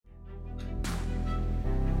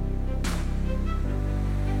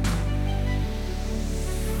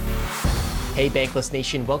Hey Bankless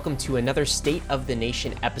Nation, welcome to another State of the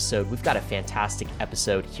Nation episode. We've got a fantastic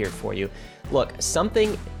episode here for you. Look,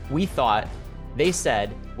 something we thought they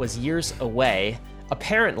said was years away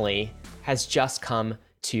apparently has just come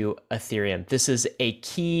to Ethereum. This is a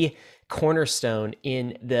key cornerstone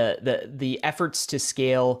in the efforts to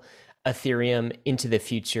scale Ethereum into the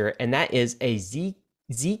future, and that is a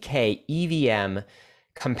zkEVM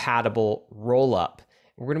compatible rollup.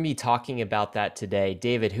 We're going to be talking about that today.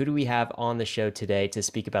 David, who do we have on the show today to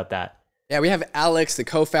speak about that? Yeah, we have Alex, the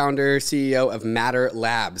co-founder, CEO of Matter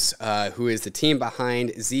Labs, who is the team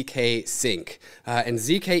behind zkSync and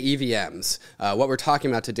zkEVMs. What we're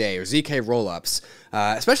talking about today are zk rollups,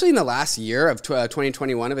 especially in the last year of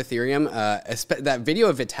 2021 of Ethereum. That video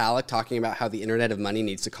of Vitalik talking about how the internet of money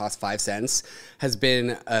needs to cost 5 cents has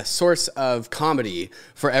been a source of comedy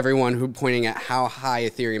for everyone who pointing at how high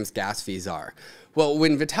Ethereum's gas fees are. Well,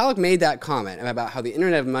 when Vitalik made that comment about how the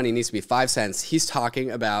internet of money needs to be 5 cents, he's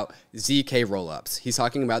talking about zk rollups. He's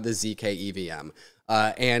talking about the zkEVM.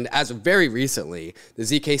 And as of very recently, the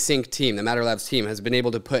zkSync team, the Matter Labs team, has been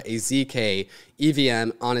able to put a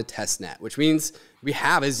zkEVM on a test net, which means we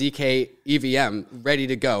have a zkEVM ready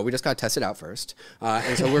to go. We just got to test it out first.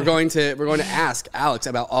 And so we're going to ask Alex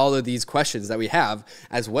about all of these questions that we have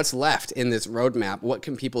as what's left in this roadmap. What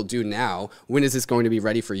can people do now? When is this going to be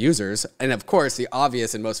ready for users? And of course, the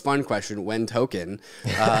obvious and most fun question, when token?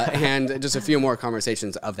 And just a few more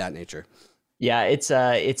conversations of that nature. Yeah, it's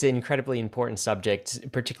an incredibly important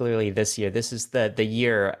subject, particularly this year. This is the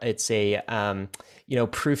year. It's a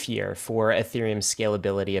proof year for Ethereum's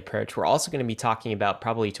scalability approach. We're also going to be talking about,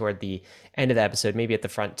 probably toward the end of the episode, maybe at the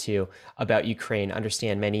front too, about Ukraine.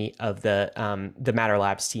 Understand many of the Matter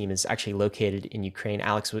Labs team is actually located in Ukraine.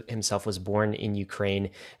 Alex himself was born in Ukraine.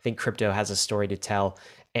 I think crypto has a story to tell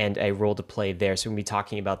and a role to play there. So we're going to be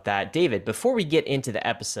talking about that. David, before we get into the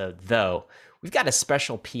episode, though, we've got a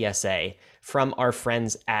special PSA from our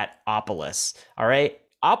friends at Opolis. All right.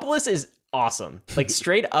 Opolis is awesome, like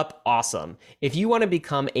straight up awesome. If you want to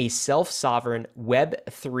become a self-sovereign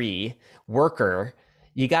Web3 worker,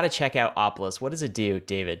 you got to check out Opolis. What does it do,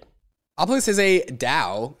 David? Opolis is a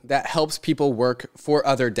DAO that helps people work for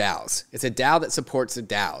other DAOs. It's a DAO that supports the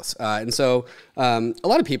DAOs. And so a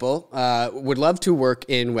lot of people would love to work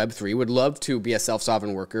in Web3, would love to be a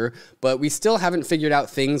self-sovereign worker, but we still haven't figured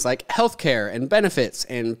out things like healthcare and benefits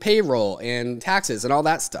and payroll and taxes and all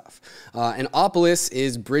that stuff. And Opolis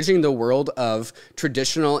is bridging the world of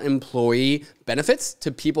traditional employee benefits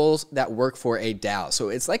to people that work for a DAO. So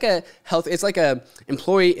it's like a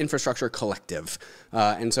employee infrastructure collective.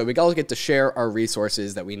 And so we all get to share our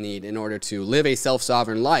resources that we need in order to live a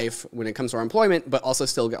self-sovereign life when it comes to our employment, but also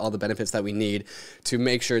still get all the benefits that we need to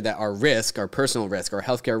make sure that our risk, our personal risk, our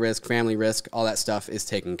healthcare risk, family risk, all that stuff is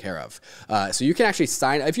taken care of. So you can actually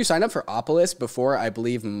if you sign up for Opolis before, I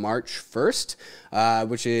believe, March 1st,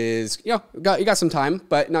 which is, you got some time,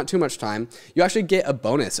 but not too much time, you actually get a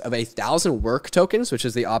bonus of 1,000 work tokens, which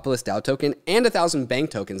is the Opolis DAO token, and 1,000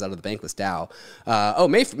 bank tokens out of the Bankless DAO.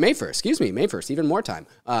 May 1st, even more time.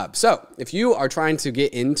 So if you are trying to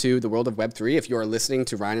get into the world of Web3, if you are listening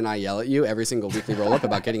to Ryan and I yell at you every single weekly rollup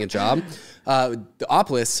about getting a job, the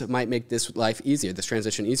Opolis might make this life easier, this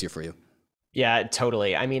transition easier for you. Yeah,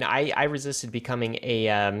 totally. I mean, I resisted becoming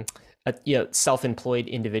a self-employed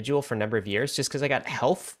individual for a number of years just because I got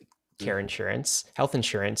health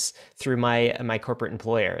insurance through my corporate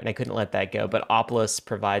employer, and I couldn't let that go. But Opolis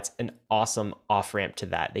provides an awesome off-ramp to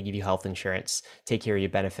that. They give you health insurance, take care of your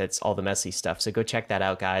benefits, all the messy stuff. So go check that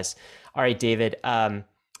out, guys. All right, David,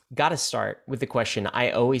 got to start with the question I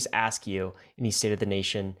always ask you in these State of the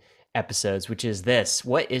Nation episodes, which is this: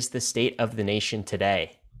 what is the state of the nation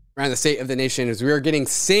today? Around the state of the nation is we are getting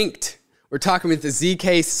synced. We're talking with the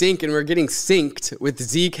zkSync, and we're getting synced with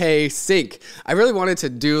zkSync. I really wanted to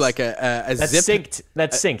do like a That's zip. Synced.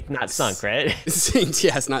 That's synced, not sunk, right? Synced,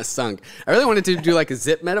 yes, not sunk. I really wanted to do like a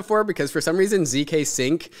zip metaphor because for some reason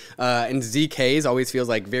zkSync and zk's always feels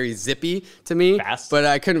like very zippy to me. Fast. But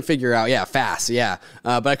I couldn't figure out, fast, yeah.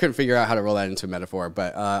 But I couldn't figure out how to roll that into a metaphor.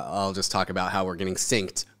 But I'll just talk about how we're getting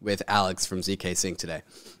synced with Alex from zkSync today.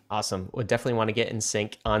 Awesome. We'll definitely want to get in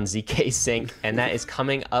sync on zkSync, and that is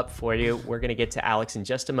coming up for you. We're going to get to Alex in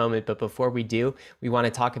just a moment, but before we do, we want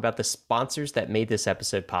to talk about the sponsors that made this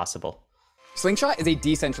episode possible. Slingshot is a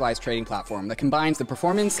decentralized trading platform that combines the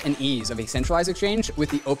performance and ease of a centralized exchange with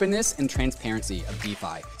the openness and transparency of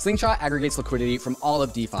DeFi. Slingshot aggregates liquidity from all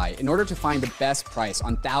of DeFi in order to find the best price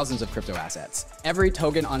on thousands of crypto assets. Every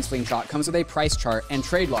token on Slingshot comes with a price chart and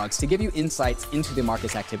trade logs to give you insights into the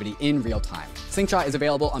market's activity in real time. Slingshot is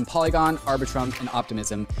available on Polygon, Arbitrum, and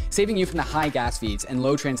Optimism, saving you from the high gas fees and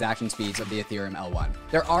low transaction speeds of the Ethereum L1.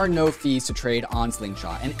 There are no fees to trade on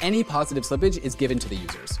Slingshot, and any positive slippage is given to the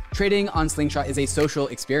users. Trading on Slingshot is a social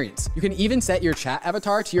experience. You can even set your chat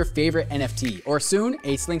avatar to your favorite NFT, or soon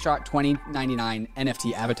a Slingshot 2099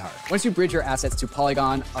 NFT avatar. Once you bridge your assets to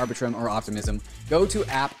Polygon, Arbitrum, or Optimism, go to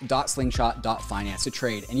app.slingshot.finance to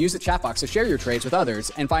trade and use the chat box to share your trades with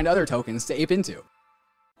others and find other tokens to ape into.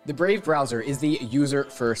 The Brave browser is the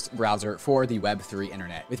user-first browser for the Web3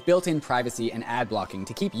 internet, with built-in privacy and ad blocking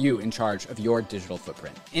to keep you in charge of your digital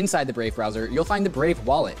footprint. Inside the Brave browser, you'll find the Brave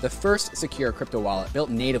Wallet, the first secure crypto wallet built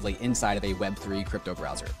natively inside of a Web3 crypto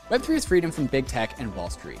browser. Web3 is freedom from big tech and Wall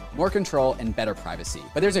Street, more control and better privacy.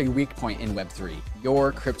 But there's a weak point in Web3,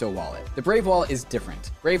 your crypto wallet. The Brave Wallet is different.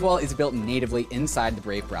 Brave Wallet is built natively inside the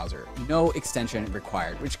Brave browser, no extension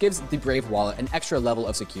required, which gives the Brave Wallet an extra level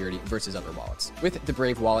of security versus other wallets. With the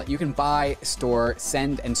Brave Wallet, you can buy, store,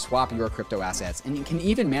 send, and swap your crypto assets, and you can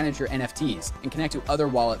even manage your NFTs and connect to other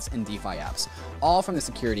wallets and DeFi apps, all from the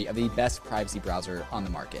security of the best privacy browser on the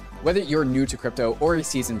market. Whether you're new to crypto or a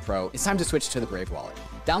seasoned pro, it's time to switch to the Brave Wallet.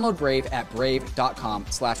 Download Brave at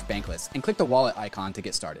brave.com/bankless and click the wallet icon to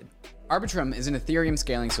get started. Arbitrum is an Ethereum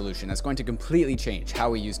scaling solution that's going to completely change how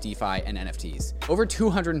we use DeFi and NFTs. Over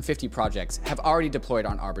 250 projects have already deployed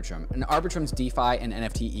on Arbitrum, and Arbitrum's DeFi and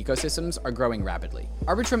NFT ecosystems are growing rapidly.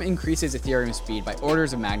 Arbitrum increases Ethereum speed by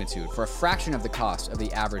orders of magnitude for a fraction of the cost of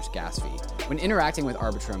the average gas fee. When interacting with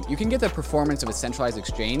Arbitrum, you can get the performance of a centralized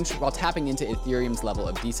exchange while tapping into Ethereum's level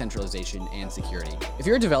of decentralization and security. If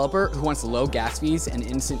you're a developer who wants low gas fees and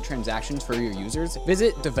instant transactions for your users,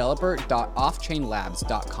 visit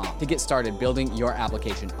developer.offchainlabs.com to get started building your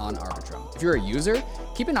application on Arbitrum. If you're a user,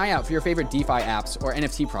 keep an eye out for your favorite DeFi apps or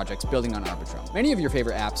NFT projects building on Arbitrum. Many of your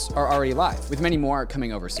favorite apps are already live, with many more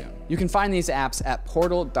coming over soon. You can find these apps at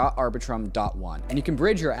portal.arbitrum.one, and you can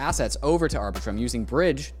bridge your assets over to Arbitrum using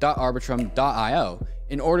bridge.arbitrum.io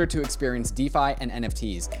in order to experience DeFi and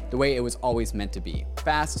NFTs the way it was always meant to be: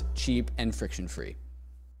 fast, cheap, and friction-free.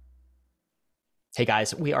 Hey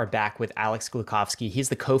guys, we are back with Alex Gluchowski. He's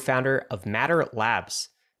the co-founder of Matter Labs.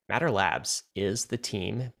 Matter Labs is the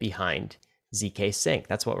team behind zkSync.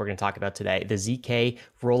 That's what we're going to talk about today. The ZK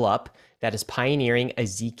rollup that is pioneering a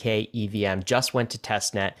zkEVM just went to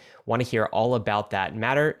testnet. Want to hear all about that.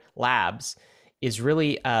 Matter Labs is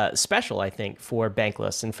really special, I think, for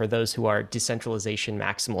Bankless and for those who are decentralization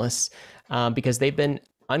maximalists, because they've been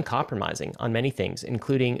uncompromising on many things,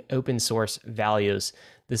 including open source values.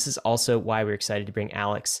 This is also why we're excited to bring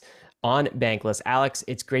Alex on Bankless. Alex,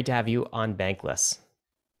 it's great to have you on Bankless.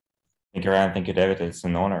 Thank you, Ryan. Thank you, David. It's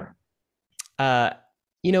an honor.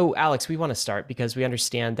 Alex, we want to start because we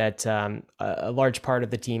understand that a large part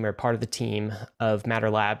of the team, or part of the team of Matter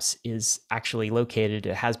Labs, is actually located,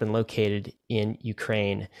 it has been located in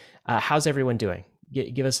Ukraine. How's everyone doing?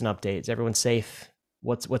 Give us an update. Is everyone safe?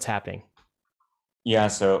 What's happening? Yeah,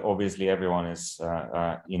 so obviously everyone is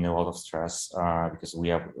in a lot of stress because we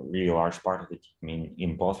have a really large part of the team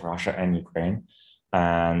in both Russia and Ukraine.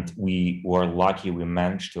 And we were lucky we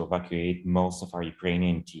managed to evacuate most of our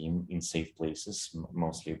Ukrainian team in safe places,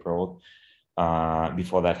 mostly abroad,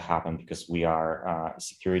 before that happened, because we are a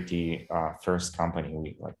security first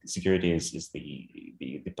company. Security is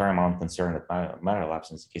the paramount concern at Matter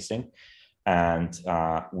Labs and zkSync. And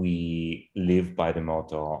we live by the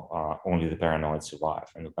motto, only the paranoid survive.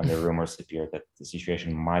 And when the rumors appeared that the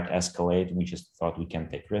situation might escalate, we just thought we can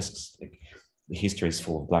take risks. The history is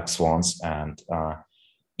full of black swans, and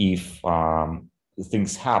if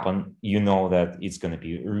things happen, you know that it's going to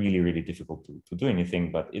be really, really difficult to do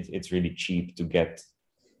anything, but it's really cheap to get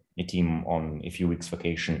a team on a few weeks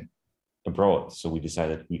vacation abroad. So we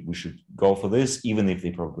decided we should go for this, even if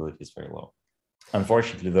the probability is very low.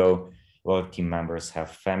 Unfortunately, though, a lot of team members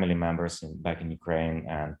have family members back in Ukraine,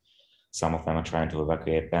 and some of them are trying to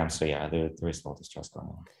evacuate them. So yeah, there is a lot of stress going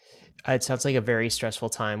on. It sounds like a very stressful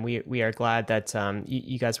time. We are glad that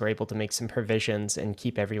you guys were able to make some provisions and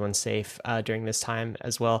keep everyone safe during this time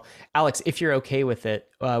as well. Alex, if you're okay with it,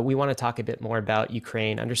 we want to talk a bit more about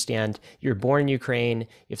Ukraine. Understand you're born in Ukraine,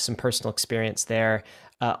 you have some personal experience there.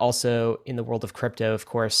 Also, in the world of crypto, of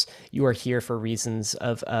course, you are here for reasons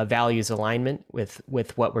of values alignment with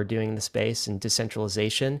what we're doing in the space and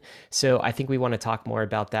decentralization. So I think we want to talk more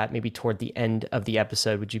about that maybe toward the end of the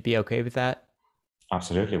episode. Would you be okay with that?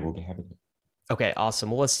 Absolutely, we'll be happy to. Okay, awesome.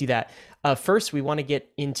 Well, let's do that. First, we want to get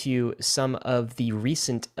into some of the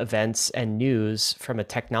recent events and news from a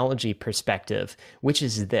technology perspective, which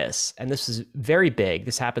is this. And this is very big.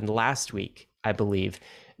 This happened last week, I believe.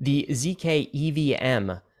 The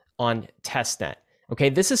zkEVM on testnet. Okay,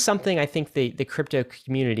 this is something I think the crypto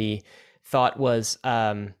community thought was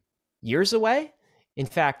years away. In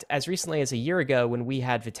fact, as recently as a year ago, when we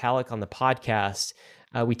had Vitalik on the podcast,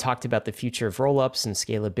 we talked about the future of rollups and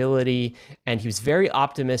scalability, and he was very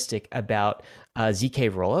optimistic about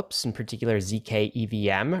zk rollups, in particular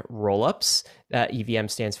zkEVM rollups. EVM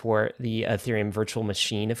stands for the Ethereum Virtual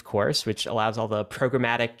Machine, of course, which allows all the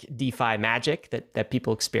programmatic DeFi magic that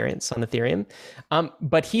people experience on Ethereum.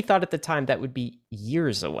 But he thought at the time that would be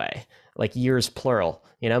years away, like years plural,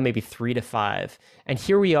 maybe 3 to 5. And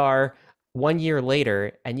here we are 1 year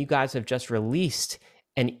later, and you guys have just released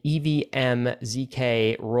an EVM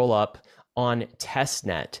zk rollup on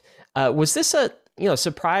testnet. Was this a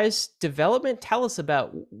surprise development? Tell us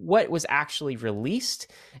about what was actually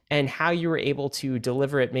released and how you were able to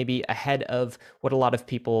deliver it maybe ahead of what a lot of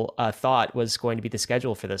people thought was going to be the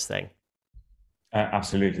schedule for this thing.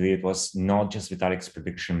 Absolutely. It was not just Vitalik's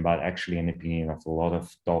prediction, but actually an opinion of a lot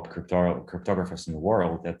of top cryptographers in the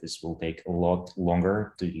world that this will take a lot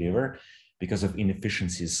longer to deliver because of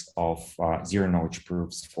inefficiencies of zero-knowledge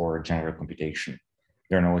proofs for general computation.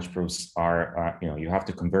 Zero-knowledge proofs are, you have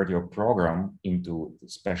to convert your program into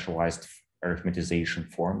specialized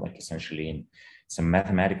arithmetization form, like essentially in some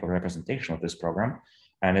mathematical representation of this program.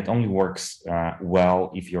 And it only works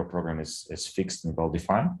well if your program is fixed and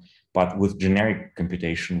well-defined. But with generic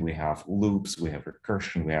computation, we have loops, we have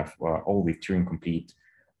recursion, we have all the Turing-complete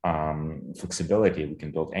flexibility. We can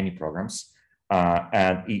build any programs.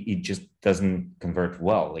 And it just doesn't convert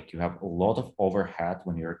well. Like you have a lot of overhead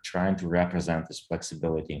when you're trying to represent this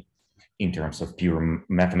flexibility in terms of pure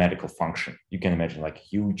mathematical function. You can imagine like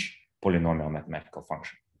huge polynomial mathematical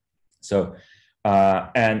function. So,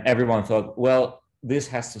 and everyone thought, well, this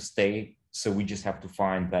has to stay. So we just have to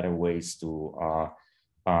find better ways to,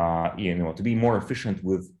 to be more efficient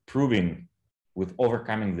with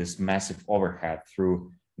overcoming this massive overhead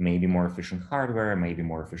through maybe more efficient hardware, maybe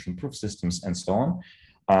more efficient proof systems, and so on.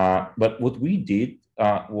 But what we did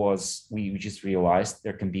was we just realized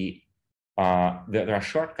there are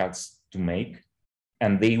shortcuts to make,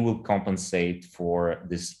 and they will compensate for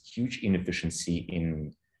this huge inefficiency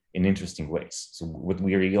in interesting ways. So what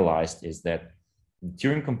we realized is that the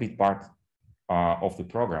Turing complete part of the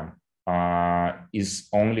program is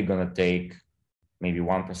only going to take maybe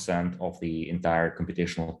 1% of the entire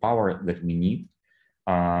computational power that we need.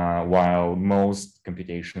 While most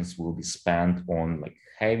computations will be spent on like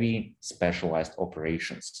heavy specialized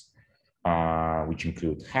operations, which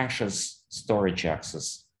include hashes, storage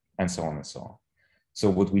access, and so on and so on. So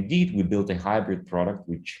what we did, we built a hybrid product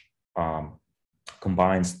which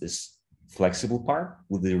combines this flexible part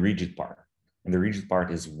with the rigid part. And the rigid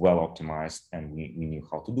part is well optimized, and we knew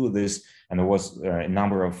how to do this. And there was a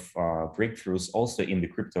number of breakthroughs also in the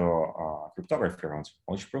cryptography around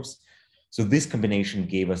knowledge proofs. So this combination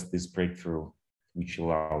gave us this breakthrough, which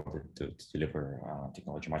allowed it to deliver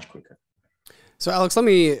technology much quicker. So Alex, let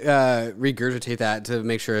me regurgitate that to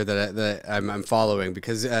make sure that I'm following,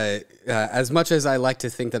 because as much as I like to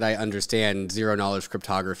think that I understand zero-knowledge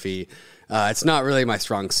cryptography, it's not really my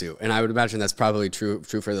strong suit, and I would imagine that's probably true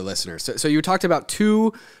for the listeners. So you talked about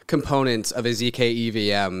two components of a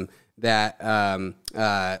zkEVM that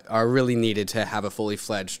are really needed to have a fully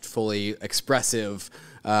fledged, fully expressive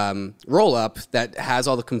roll up that has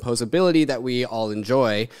all the composability that we all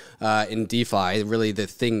enjoy in DeFi. Really, the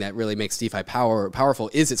thing that really makes DeFi powerful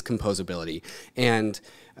is its composability, and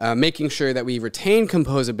making sure that we retain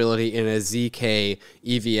composability in a zk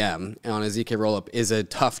EVM on a zk rollup is a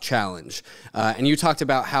tough challenge. And you talked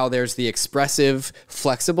about how there's the expressive,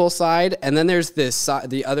 flexible side, and then there's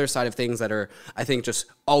the other side of things that are, I think, just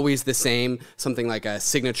always the same. Something like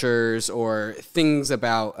signatures or things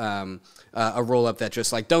about a rollup that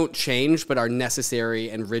just like don't change but are necessary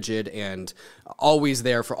and rigid and always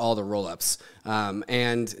there for all the rollups.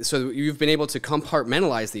 And so you've been able to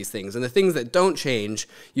compartmentalize these things, and the things that don't change,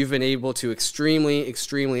 you've been able to extremely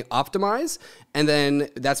optimize, and then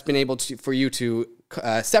that's been able for you to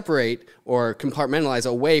separate or compartmentalize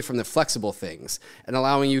away from the flexible things, and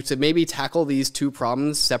allowing you to maybe tackle these two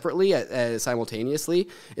problems separately simultaneously.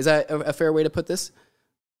 Is that a fair way to put this?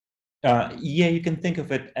 Yeah, you can think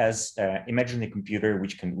of it as imagine a computer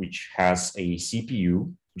which has a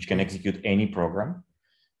CPU which can execute any program,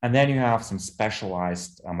 and then you have some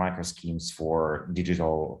specialized microschemes for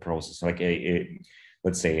digital process, like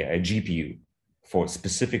let's say a GPU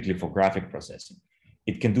specifically for graphic processing.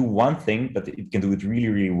 it can do one thing, but it can do it really,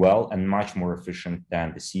 really well and much more efficient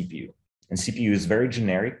than the CPU. And CPU is very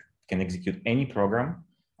generic, can execute any program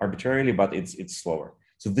arbitrarily, but it's slower.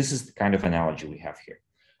 So this is the kind of analogy we have here.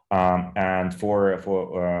 And for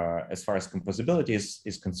as far as composability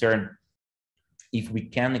is concerned, if we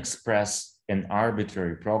can express an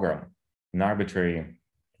arbitrary program, an arbitrary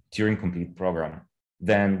Turing complete program,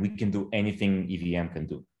 then we can do anything EVM can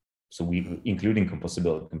do. So we, including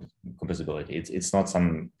composability. It's not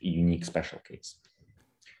some unique special case.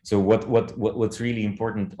 So what's really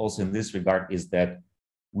important also in this regard is that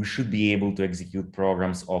we should be able to execute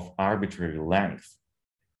programs of arbitrary length.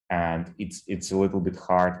 And it's a little bit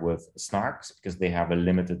hard with snarks because they have a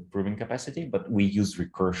limited proving capacity, but we use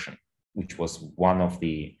recursion, which was one of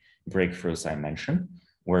the breakthroughs I mentioned,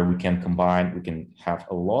 where we can combine, we can have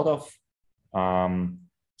a lot of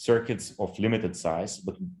circuits of limited size,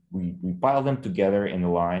 but we pile them together in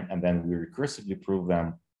a line, and then we recursively prove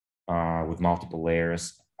them with multiple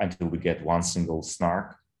layers until we get one single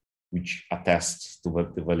snark, which attests to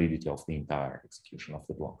the validity of the entire execution of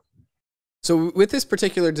the block. So with this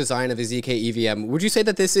particular design of a zkEVM, would you say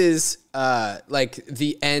that this is like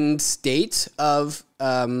the end state of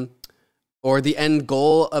or the end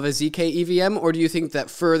goal of a zkEVM, or do you think that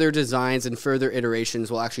further designs and further iterations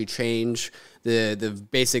will actually change the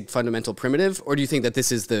basic fundamental primitive, or do you think that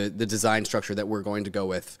this is the design structure that we're going to go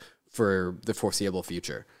with for the foreseeable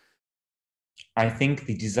future? I think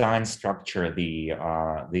the design structure, the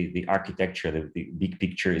architecture, the big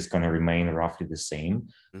picture is going to remain roughly the same.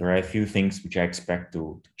 Mm-hmm. There are a few things which I expect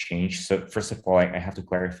to change. So first of all, I have to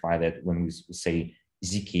clarify that when we say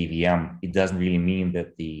zkEVM, it doesn't really mean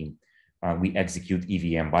that we execute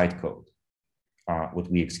EVM bytecode. What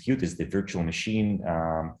we execute is the virtual machine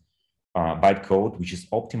bytecode, which is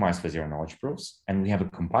optimized for zero knowledge proofs. And we have a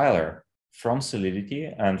compiler from Solidity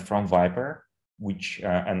and from Viper, which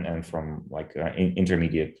and from like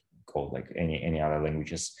intermediate code, like any other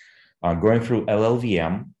languages, going through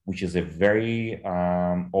LLVM, which is a very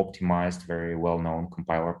optimized, very well-known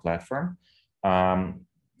compiler platform,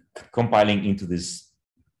 compiling into this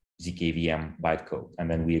zkEVM bytecode, and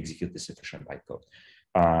then we execute this efficient bytecode.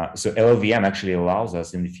 So LLVM actually allows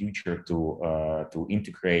us in the future to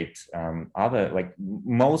integrate other, like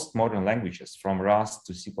most modern languages, from Rust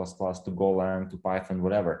to C++ to Golang to Python,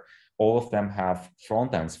 whatever. All of them have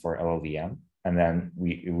front ends for LLVM, and then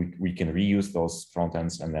we can reuse those front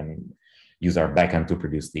ends and then use our backend to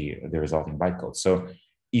produce the resulting bytecode. So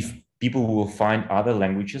if people will find other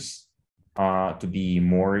languages to be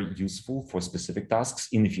more useful for specific tasks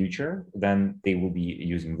in the future, then they will be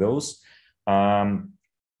using those.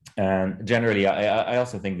 And generally, I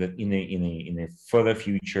also think that in a further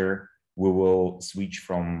future, we will switch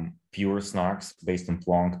from pure snarks based on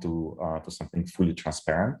Plonk to something fully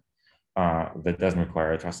transparent that doesn't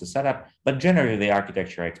require a trusted setup. But generally, the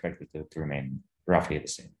architecture I expect it to remain roughly the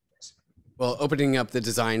same. Well, opening up the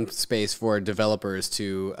design space for developers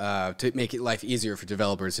to make life easier for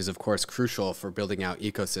developers is, of course, crucial for building out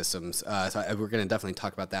ecosystems. So we're going to definitely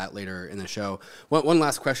talk about that later in the show. One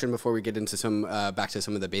last question before we get into some back to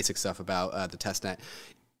some of the basic stuff about the testnet.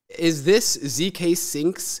 Is this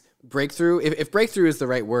zkSync's breakthrough? If breakthrough is the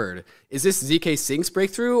right word, is this zkSync's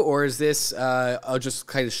breakthrough, or is this just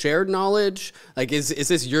kind of shared knowledge? Like, is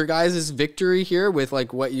this your guys' victory here with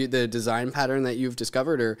like the design pattern that you've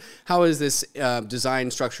discovered, or how is this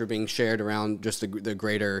design structure being shared around just the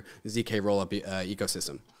greater zk rollup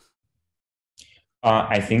ecosystem?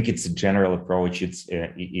 I think it's a general approach.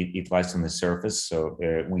 It lies on the surface. So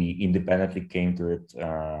we independently came to it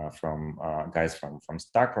from guys from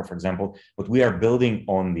StarCraft, for example. But we are building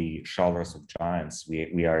on the shoulders of giants.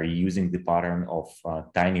 We are using the pattern of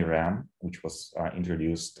tiny RAM, which was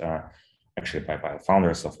introduced actually by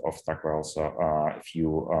founders of StarCraft also a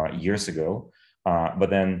few years ago.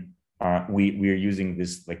 But then we are using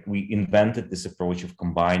this, like we invented this approach of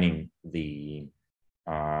combining the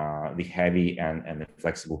heavy and the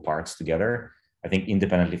flexible parts together, I think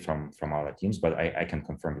independently from other teams, but I can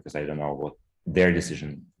confirm because I don't know what their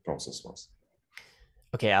decision process was.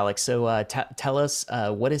 Okay, Alex, so tell us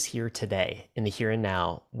what is here today in the here and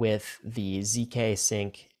now with the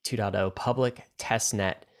zkSync 2.0 public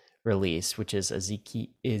testnet release, which is a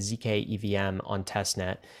zkEVM on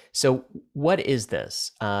testnet. So what is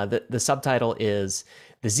this? The subtitle is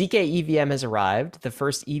the zkEVM has arrived, the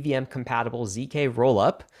first EVM-compatible zk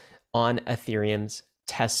rollup on Ethereum's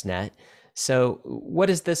testnet. So what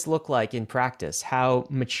does this look like in practice? How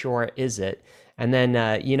mature is it? And then,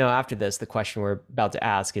 after this, the question we're about to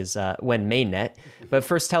ask is when mainnet. But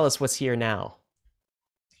first, tell us what's here now.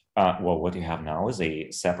 Well, what you have now is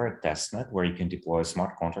a separate testnet where you can deploy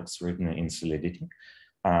smart contracts written in Solidity.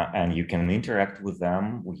 and you can interact with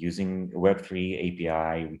them using Web3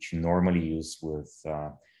 API, which you normally use with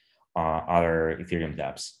other Ethereum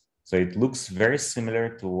dApps. So it looks very similar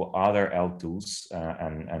to other L2s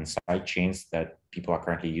and side chains that people are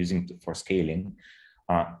currently using for scaling,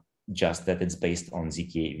 just that it's based on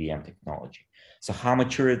zkEVM technology. So how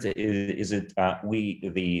mature is it?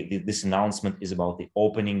 This announcement is about the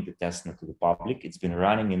opening the testnet to the public. It's been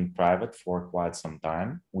running in private for quite some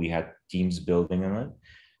time. We had teams building on it,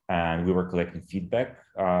 and we were collecting feedback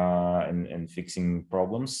and fixing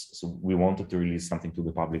problems. So we wanted to release something to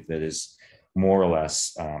the public that is more or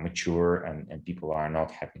less mature, and people are not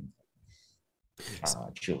having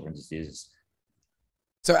children's diseases.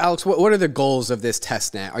 So Alex, what are the goals of this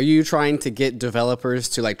testnet? Are you trying to get developers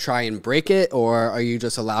to like try and break it, or are you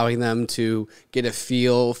just allowing them to get a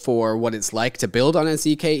feel for what it's like to build on a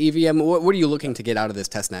zkEVM? What are you looking to get out of this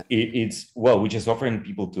testnet? We're just offering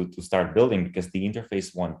people to start building, because the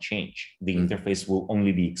interface won't change. The interface will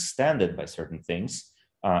only be extended by certain things,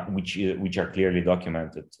 which are clearly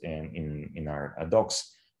documented in our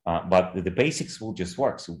docs. But the basics will just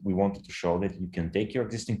work. So we wanted to show that you can take your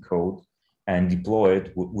existing code and deploy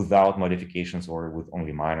it without modifications or with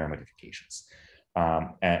only minor modifications.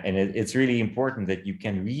 It's really important that you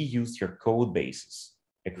can reuse your code bases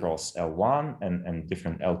across L1 and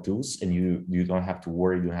different L2s, and you don't have to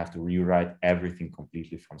worry, you don't have to rewrite everything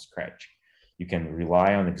completely from scratch. You can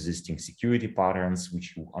rely on existing security patterns,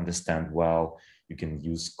 which you understand well. You can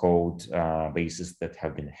use code bases that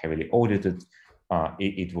have been heavily audited.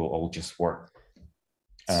 It will all just work.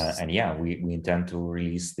 And yeah, we intend to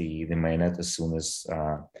release the mainnet as soon as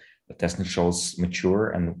the testnet shows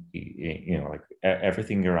mature, and like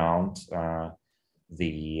everything around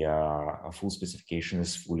the full specification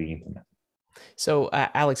is fully implemented. So,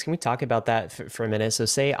 Alex, can we talk about that for a minute? So,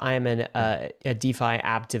 say I'm a DeFi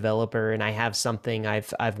app developer and I have something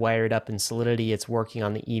I've wired up in Solidity. It's working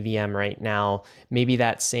on the EVM right now. Maybe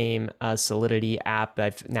that same Solidity app,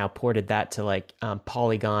 I've now ported that to like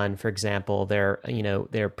Polygon, for example,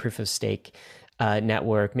 their proof of stake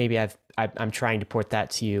network. Maybe I'm trying to port that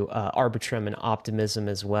to Arbitrum and Optimism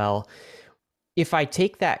as well. If I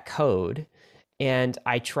take that code and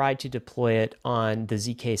I tried to deploy it on the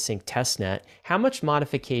zkSync testnet, how much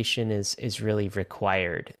modification is really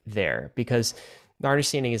required there? Because our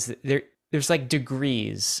understanding is that there's like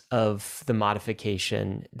degrees of the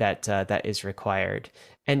modification that is required.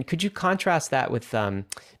 And could you contrast that with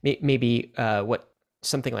maybe what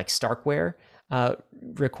something like Starkware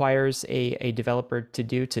requires a developer to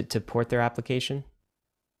do to port their application?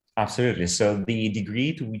 Absolutely. So the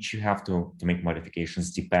degree to which you have to make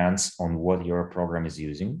modifications depends on what your program is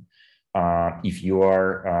using. If you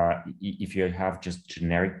have just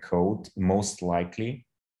generic code, most likely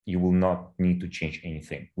you will not need to change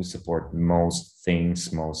anything. We support most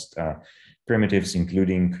things, most primitives,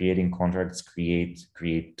 including creating contracts, create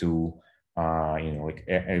to like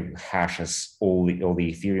hashes, all the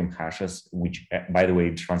Ethereum hashes, which by the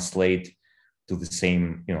way translate to the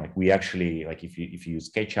same, like we actually, like if you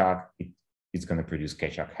use Keccak, it's going to produce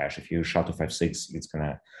Keccak hash. If you use SHA-256, it's going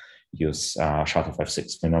to use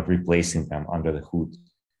SHA-256. We're not replacing them under the hood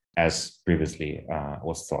as previously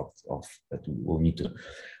was thought of that we will need to.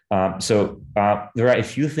 So there are a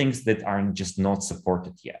few things that are just not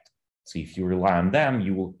supported yet. So if you rely on them,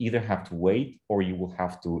 you will either have to wait, or you will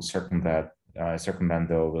have to circumvent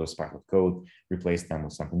those part of code, replace them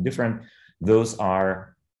with something different. Those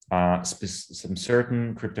are some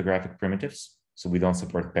certain cryptographic primitives. So we don't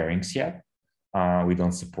support pairings yet. We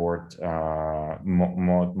don't support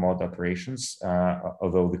mod operations,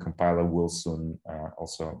 although the compiler will soon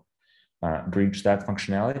also bridge that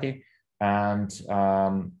functionality. And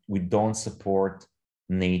we don't support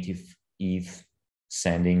native ETH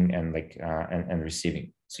sending and and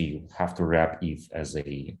receiving. So you have to wrap ETH as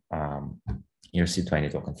a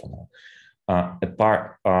ERC20 token for now.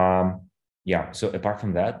 So apart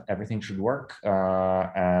from that, everything should work,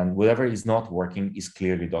 and whatever is not working is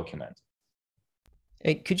clearly documented.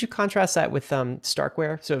 Hey, could you contrast that with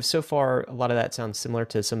Starkware? So far, a lot of that sounds similar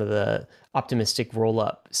to some of the optimistic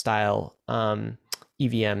rollup style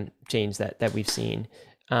EVM chains that we've seen.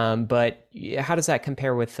 But how does that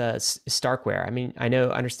compare with Starkware? I mean, I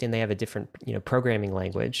understand they have a different programming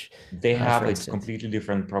language. They have a completely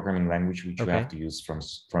different programming language, which you have to use from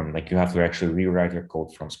like you have to actually rewrite your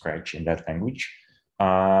code from scratch in that language.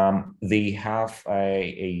 They have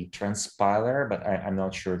a transpiler, but I'm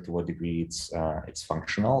not sure to what degree it's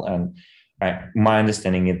functional. And my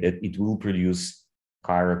understanding is that it will produce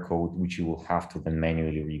Cairo code, which you will have to then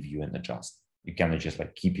manually review and adjust. You cannot just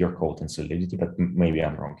like keep your code in Solidity, but maybe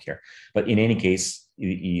I'm wrong here. But in any case,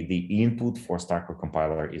 the input for Starkware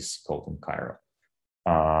compiler is code in Cairo.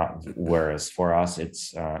 Whereas for us,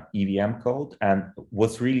 it's EVM code. And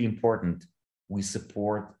what's really important, we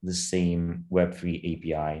support the same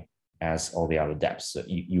Web3 API as all the other dApps. So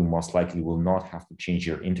you most likely will not have to change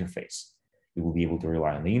your interface. You will be able to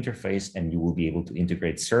rely on the interface, and you will be able to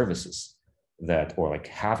integrate services that, or like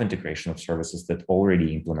have integration of services that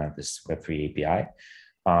already implement this Web3 API,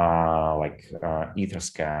 like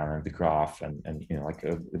Etherscan and the Graph, and you know, like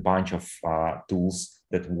a bunch of tools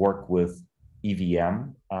that work with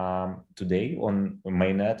EVM today on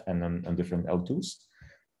mainnet and on different L2s,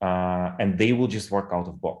 and they will just work out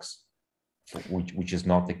of box, which is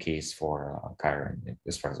not the case for Cairo,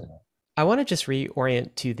 as far as I know. I want to just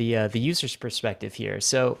reorient to the user's perspective here.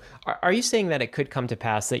 So, are you saying that it could come to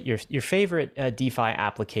pass that your favorite DeFi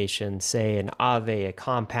application, say an Aave, a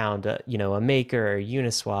Compound, you know, a Maker, a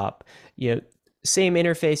Uniswap, you know, same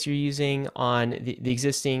interface you're using on the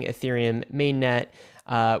existing Ethereum mainnet,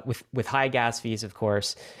 with high gas fees, of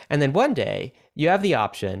course, and then one day you have the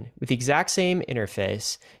option with the exact same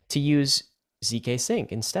interface to use zkSync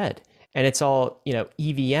instead, and it's all, you know,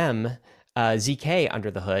 EVM. ZK under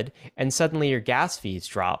the hood, and suddenly your gas fees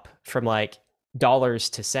drop from like dollars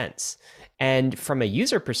to cents. And from a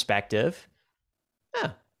user perspective,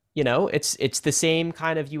 you know, it's the same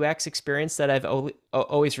kind of UX experience that I've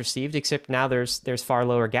always received, except now there's far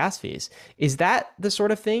lower gas fees. Is that the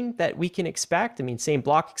sort of thing that we can expect? I mean, same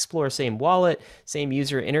block explorer, same wallet, same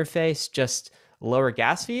user interface, just lower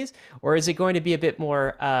gas fees, or is it going to be a bit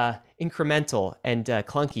more incremental and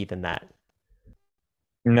clunky than that?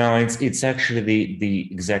 No, it's actually the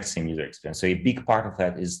exact same user experience. So a big part of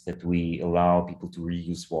that is that we allow people to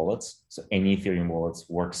reuse wallets. So any Ethereum wallets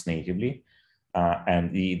works natively,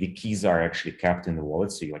 and the keys are actually kept in the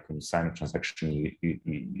wallet. So like when you sign a transaction,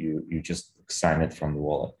 you just sign it from the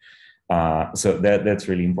wallet. So that's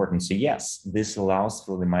really important. So yes, this allows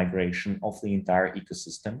for the migration of the entire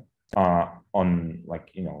ecosystem on,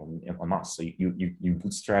 like, you know, on us. So you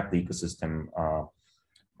bootstrap the ecosystem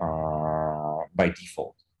by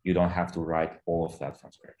default. You don't have to write all of that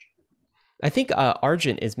from scratch. I think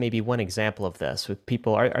Argent is maybe one example of this. With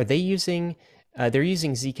people, are they using? They're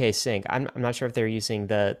using zkSync. I'm not sure if they're using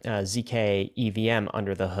the zkEVM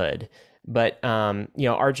under the hood, but you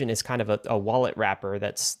know, Argent is kind of a wallet wrapper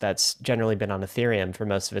that's generally been on Ethereum for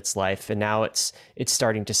most of its life, and now it's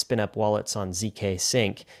starting to spin up wallets on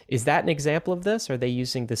zkSync. Is that an example of this? Are they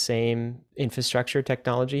using the same infrastructure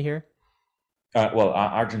technology here? Well,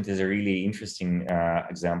 Argent is a really interesting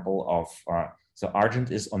example of, so Argent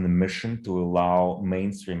is on a mission to allow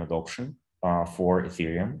mainstream adoption for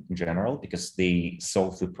Ethereum in general, because they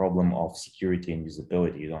solve the problem of security and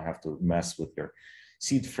usability. You don't have to mess with your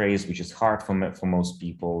seed phrase, which is hard for most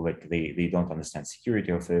people. Like they don't understand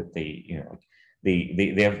security of it. They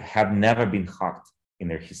have never been hacked in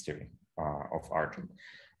their history of Argent.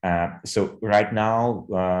 So right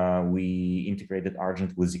now, we integrated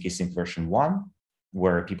Argent with zkSync version 1,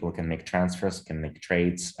 where people can make transfers, can make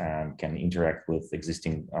trades, and can interact with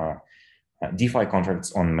existing DeFi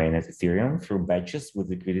contracts on mainnet Ethereum through batches with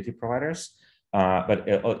liquidity providers. But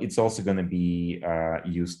it's also going to be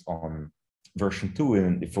used on version 2,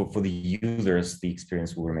 and for the users, the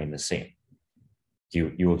experience will remain the same.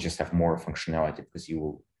 You will just have more functionality because you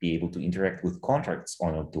will be able to interact with contracts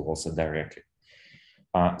on it also directly.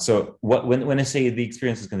 So when I say the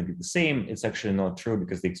experience is going to be the same, it's actually not true,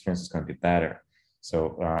 because the experience is going to be better.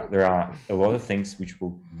 So there are a lot of things which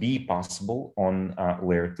will be possible on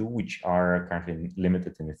layer 2, which are currently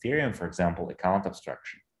limited in Ethereum. For example, account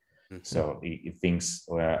abstraction. Mm-hmm. So it thinks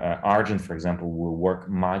Argent, for example, will work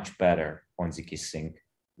much better on zkSync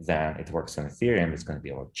than it works on Ethereum. It's going to be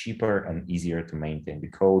a lot cheaper and easier to maintain the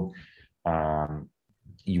code.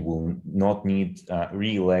 You will not need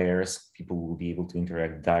relayers. People will be able to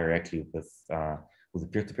interact directly with the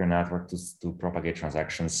peer-to-peer network to propagate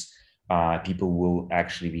transactions. People will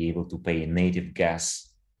actually be able to pay native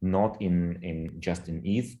gas, not in just in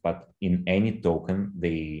ETH, but in any token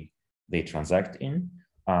they transact in.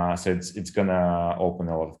 So it's gonna open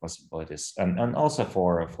a lot of possibilities, and also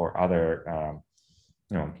for other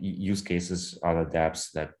you know, use cases, other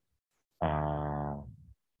dApps that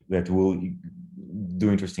that will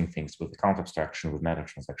do interesting things with account abstraction, with meta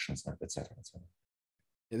transactions, et cetera, et cetera.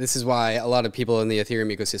 This is why a lot of people in the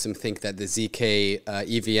Ethereum ecosystem think that the zk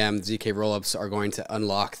EVM, zk rollups are going to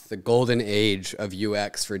unlock the golden age of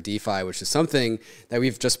UX for DeFi, which is something that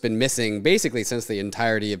we've just been missing basically since the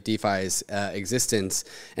entirety of DeFi's existence.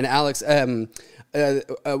 And Alex,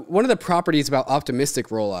 one of the properties about optimistic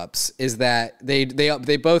rollups is that they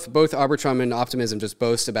both Arbitrum and Optimism just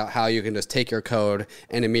boast about how you can just take your code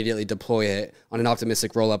and immediately deploy it on an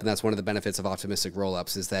optimistic rollup, and that's one of the benefits of optimistic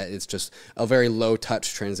rollups is that it's just a very low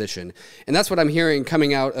touch transition, and that's what I'm hearing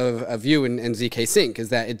coming out of you and zkSync is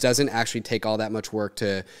that it doesn't actually take all that much work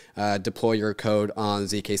to deploy your code on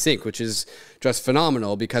zkSync, which is just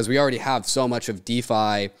phenomenal because we already have so much of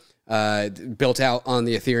DeFi built out on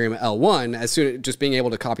the Ethereum L1. As soon just being able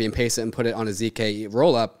to copy and paste it and put it on a zk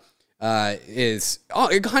rollup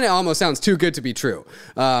it kind of almost sounds too good to be true.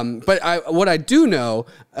 But what I do know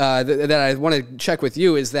that I want to check with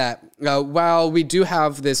you is that while we do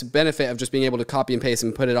have this benefit of just being able to copy and paste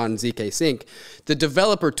and put it on zkSync, the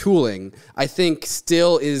developer tooling I think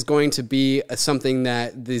still is going to be something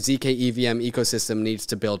that the zkEVM ecosystem needs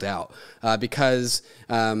to build out because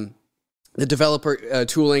the developer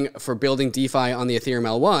tooling for building DeFi on the Ethereum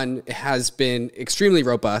L1 has been extremely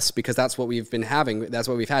robust because that's what we've been having. That's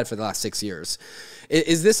what we've had for the last 6 years.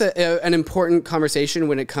 Is this an important conversation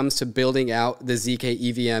when it comes to building out the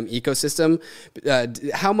zkEVM ecosystem?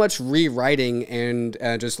 How much rewriting and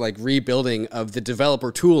just like rebuilding of the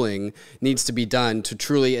developer tooling needs to be done to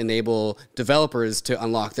truly enable developers to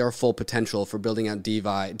unlock their full potential for building out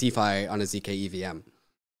DeFi on a zkEVM?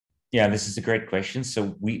 Yeah, this is a great question.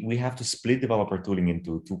 So we have to split developer tooling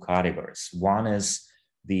into two categories. One is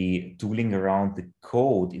the tooling around the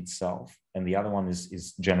code itself, and the other one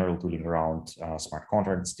is general tooling around smart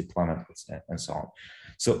contracts, deployment, and so on.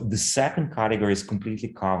 So the second category is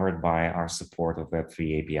completely covered by our support of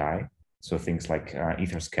Web3 API. So things like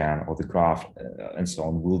Etherscan or the graph and so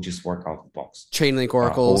on will just work out of the box. Chainlink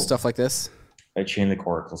oracles, stuff like this. Chainlink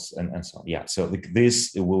oracles and so on. Yeah, so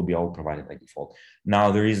this it will be all provided by default. Now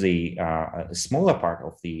there is a smaller part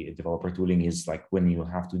of the developer tooling is like when you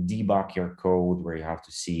have to debug your code, where you have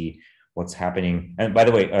to see what's happening. And by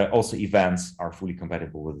the way, also events are fully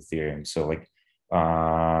compatible with Ethereum. So like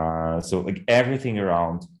everything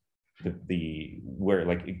around the where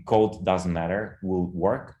like code doesn't matter will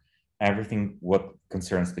work. Everything what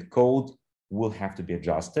concerns the code will have to be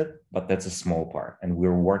adjusted, but that's a small part. And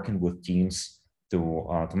we're working with teams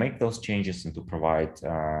to make those changes and to provide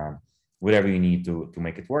whatever you need to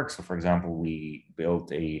make it work. So for example, we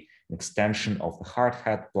built an extension of the hard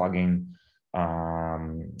hat plugin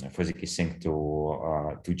for zkSync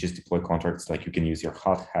to just deploy contracts. Like you can use your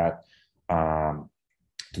hot hat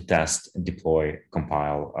to test, deploy,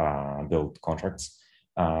 compile, build contracts.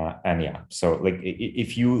 And yeah, so like a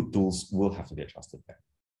few tools will have to be adjusted there.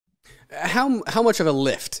 How much of a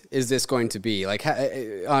lift is this going to be? Like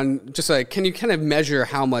can you kind of measure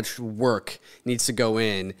how much work needs to go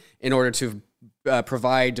in order to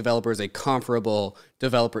provide developers a comparable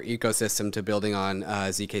developer ecosystem to building on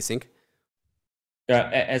zkSync?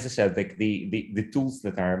 As I said, like the tools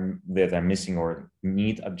that are missing or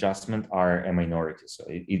need adjustment are a minority, so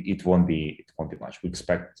it won't be much. We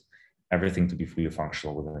expect everything to be fully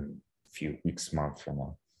functional within a few weeks, months from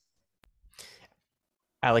now.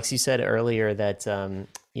 Alex, you said earlier that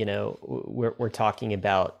we're talking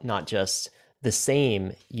about not just the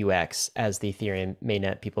same UX as the Ethereum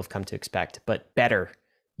mainnet people have come to expect, but better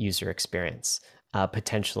user experience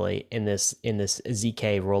potentially in this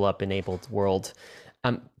zk rollup enabled world.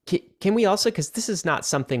 Can we also, because this is not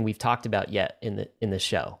something we've talked about yet in the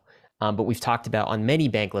show, but we've talked about on many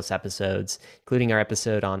Bankless episodes, including our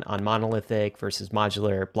episode on monolithic versus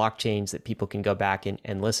modular blockchains that people can go back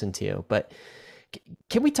and listen to. But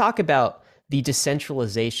can we talk about the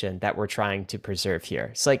decentralization that we're trying to preserve here?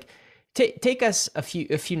 It's like take us a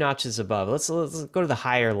few notches above. Let's go to the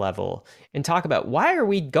higher level and talk about why are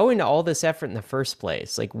we going to all this effort in the first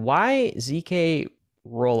place? Like why zk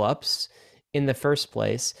rollups in the first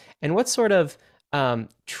place, and what sort of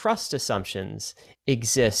trust assumptions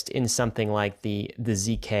exist in something like the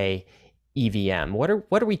zk EVM? What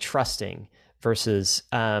are we trusting versus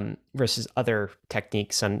other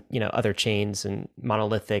techniques on other chains and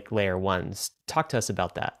monolithic layer ones? Talk to us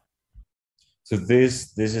about that. So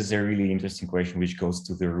this is a really interesting question, which goes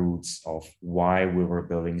to the roots of why we were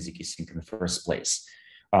building zkSync in the first place.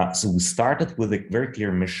 So we started with a very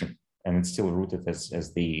clear mission, and it's still rooted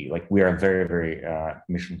as the we are a very very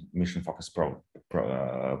mission focused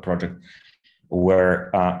project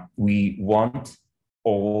where we want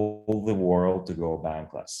all the world to go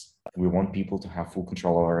bankless. We want people to have full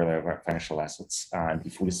control over their financial assets and be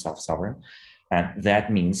fully self-sovereign. And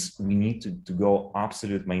that means we need to go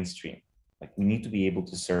absolute mainstream. Like we need to be able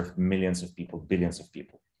to serve millions of people, billions of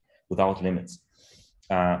people without limits.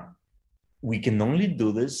 We can only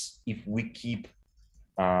do this if we keep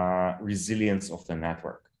resilience of the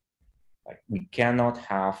network. Like we cannot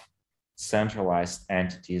have centralized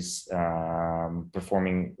entities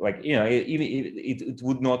performing, like, it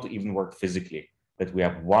would not even work physically, that we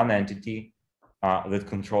have one entity that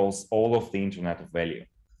controls all of the internet of value,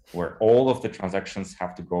 where all of the transactions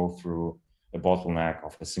have to go through a bottleneck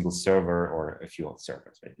of a single server or a few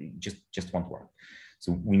servers, right? It just won't work.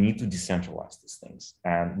 So we need to decentralize these things,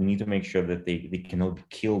 and we need to make sure that they cannot be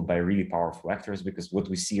killed by really powerful actors, because what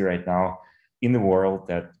we see right now in the world,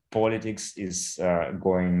 that politics is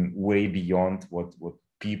going way beyond what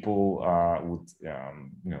people would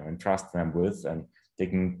entrust them with, and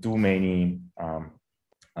taking too many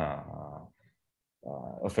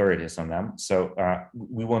authorities on them. So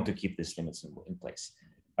we want to keep these limits in place.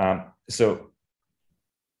 So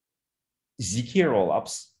zk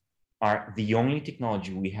rollups are the only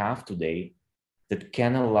technology we have today that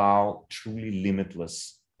can allow truly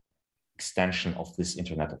limitless extension of this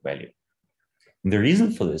internet of value. And the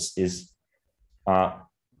reason for this is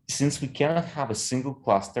since we cannot have a single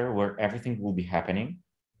cluster where everything will be happening,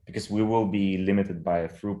 because we will be limited by a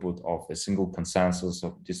throughput of a single consensus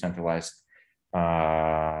of decentralized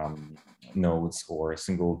nodes, or a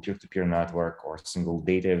single peer-to-peer network, or a single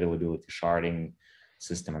data availability sharding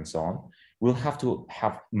system, and so on. We'll have to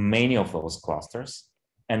have many of those clusters,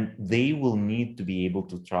 and they will need to be able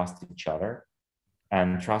to trust each other,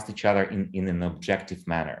 and trust each other in an objective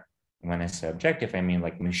manner. When I say objective, I mean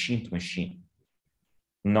like machine to machine,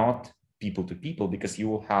 not people to people, because you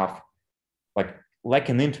will have like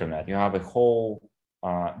an internet, you have a whole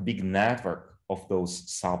big network of those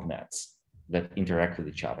subnets that interact with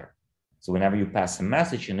each other. So whenever you pass a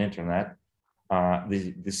message in internet,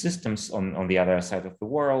 the systems on the other side of the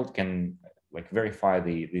world can like verify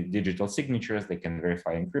the digital signatures, they can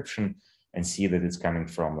verify encryption and see that it's coming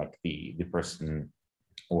from like the person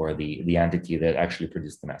or the entity that actually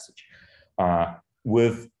produced the message.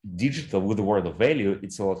 With digital, with the word of value,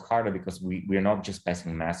 it's a lot harder, because we are not just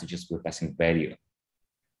passing messages, we're passing value.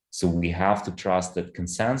 So we have to trust that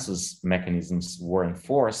consensus mechanisms were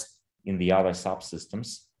enforced in the other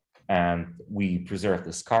subsystems, and we preserve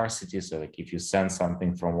the scarcity. So like if you send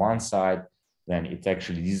something from one side, then it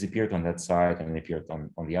actually disappeared on that side and appeared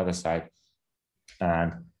on the other side.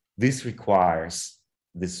 And this requires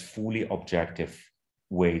this fully objective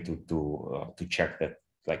way to check that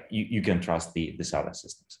like you can trust these other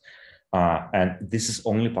systems. And this is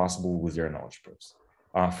only possible with zero knowledge proofs.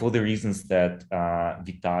 For the reasons that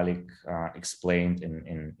Vitalik explained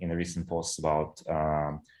in a recent post about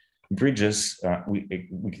bridges,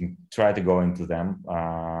 we can try to go into them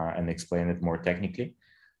and explain it more technically.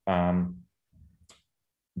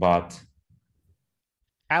 But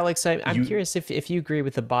Alex, I'm curious if you agree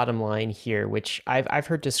with the bottom line here, which I've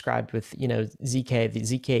heard described with the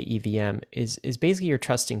zkEVM is basically you're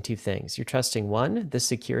trusting two things. You're trusting one, the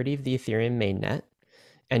security of the Ethereum mainnet,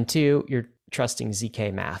 and two, you're trusting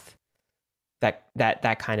zk math,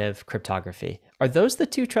 that kind of cryptography. Are those the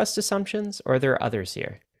two trust assumptions, or are there others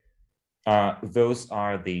here? Those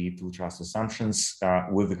are the two trust assumptions.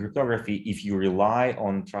 With the cryptography, if you rely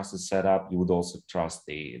on trusted setup, you would also trust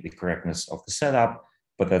the correctness of the setup,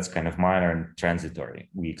 but that's kind of minor and transitory.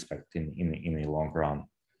 We expect in the long run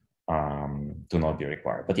to not be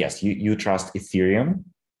required. But yes, you trust Ethereum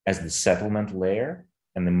as the settlement layer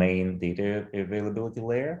and the main data availability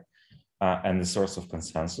layer and the source of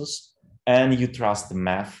consensus, and you trust the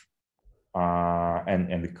math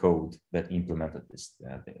and the code that implemented this.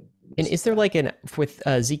 And is there like with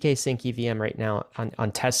zkSync EVM right now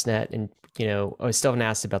on testnet, and I still haven't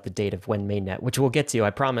asked about the date of when mainnet, which we'll get to,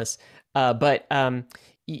 I promise. But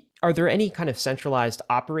are there any kind of centralized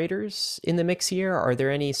operators in the mix here? Are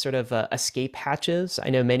there any sort of escape hatches?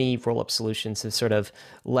 I know many rollup solutions have sort of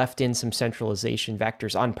left in some centralization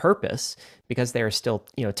vectors on purpose because they are still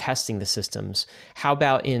testing the systems. How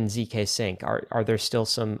about in zkSync? Are there still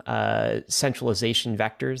some centralization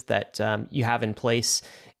vectors that you have in place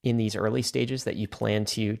in these early stages that you plan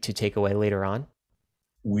to take away later on?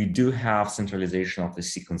 We do have centralization of the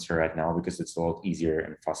sequencer right now because it's a lot easier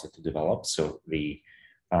and faster to develop. So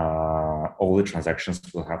all the transactions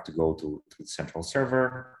will have to go to the central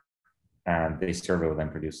server, and the server then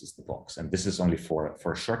produces the blocks. And this is only for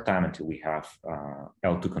a short time until we have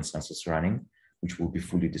L2 consensus running, which will be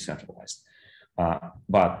fully decentralized.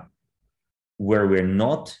 But where we're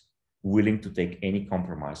not willing to take any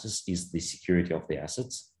compromises is the security of the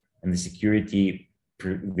assets, and the security.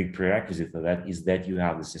 The prerequisite of that is that you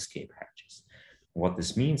have these escape hatches. What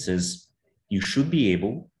this means is you should be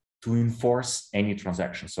able to enforce any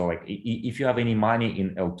transaction. So like if you have any money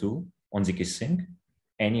in L2 on zkSync,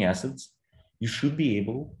 any assets, you should be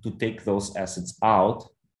able to take those assets out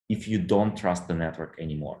if you don't trust the network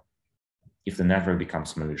anymore, if the network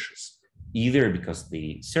becomes malicious. either because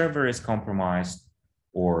the server is compromised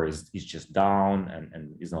or is just down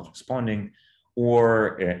and is not responding,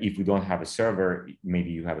 or if we don't have a server, maybe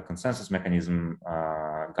you have a consensus mechanism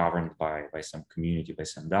governed by some community, by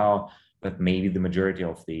some DAO, but maybe the majority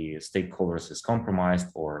of the stakeholders is compromised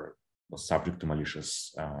or was subject to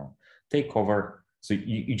malicious takeover. So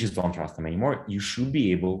you just don't trust them anymore. You should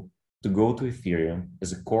be able to go to Ethereum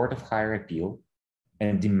as a court of higher appeal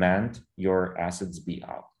and demand your assets be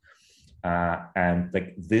out. And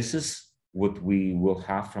like this is what we will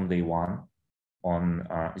have from day one on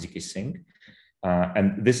zkSync.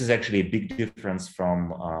 And this is actually a big difference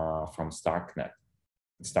from Starknet.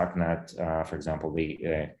 Starknet, for example,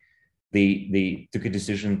 they took a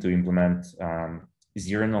decision to implement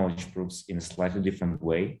zero knowledge proofs in a slightly different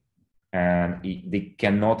way, and they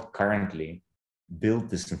cannot currently build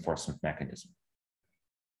this enforcement mechanism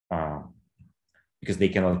because they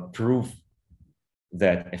cannot prove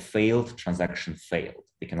that a failed transaction failed.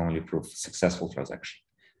 They can only prove successful transaction.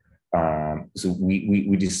 So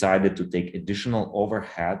we decided to take additional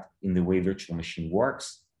overhead in the way virtual machine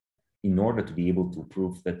works in order to be able to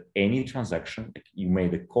prove that any transaction, like you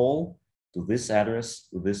made a call to this address,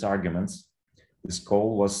 to these arguments, this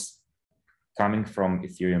call was coming from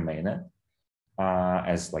Ethereum mainnet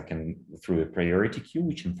as like through a priority queue,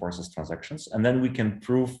 which enforces transactions. And then we can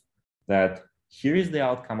prove that here is the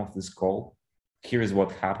outcome of this call, here is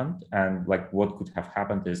what happened, and like what could have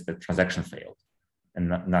happened is the transaction failed and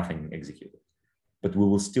nothing executed. But we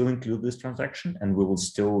will still include this transaction and we will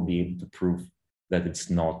still be able to prove that it's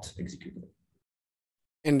not executable.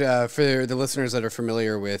 And for the listeners that are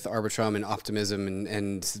familiar with Arbitrum and Optimism,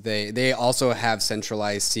 and they also have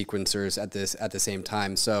centralized sequencers at the same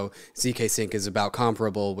time. So zkSync is about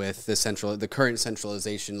comparable with the current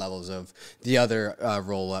centralization levels of the other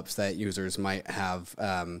rollups that users might have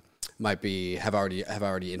have already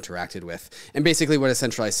interacted with. And basically what a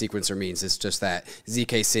centralized sequencer means is just that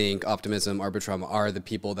zkSync, Optimism, Arbitrum are the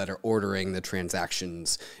people that are ordering the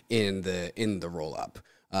transactions in the rollup.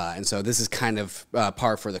 And so this is kind of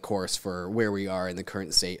par for the course for where we are in the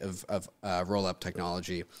current state of roll-up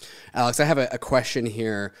technology. Alex, I have a question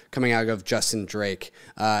here coming out of Justin Drake,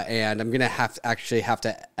 and I'm going to have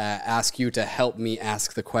to ask you to help me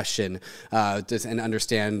ask the question and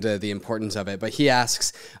understand the importance of it. But he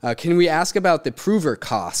asks, can we ask about the prover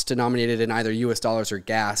cost denominated in either US dollars or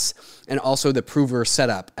gas, and also the prover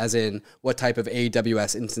setup, as in what type of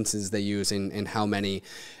AWS instances they use and how many?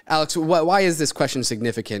 Alex, why is this question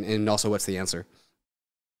significant, and also what's the answer?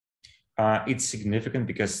 It's significant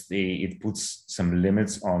because it puts some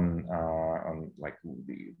limits on like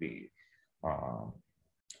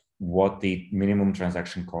what the minimum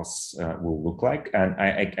transaction costs will look like, and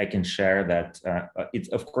I can share that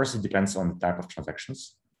of course it depends on the type of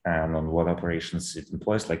transactions and on what operations it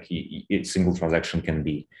employs. Like a single transaction can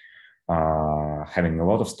be having a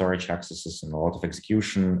lot of storage accesses and a lot of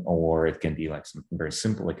execution, or it can be like something very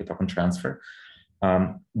simple, like a token transfer.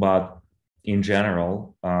 But in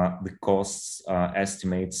general, the costs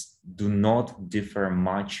estimates do not differ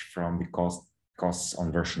much from the costs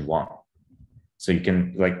on version 1. So you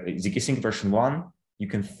can, like zkSync version 1, you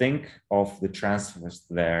can think of the transfers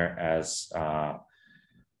there as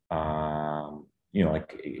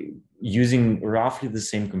like using roughly the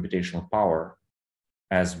same computational power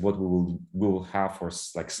as what we will have for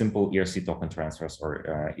like simple ERC token transfers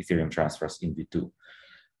or Ethereum transfers in V2.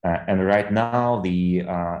 And right now, the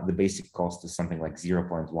basic cost is something like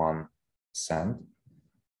 0.1 cent.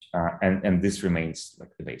 And this remains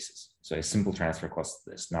like the basis. So a simple transfer costs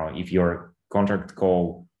this. Now, if your contract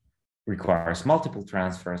call requires multiple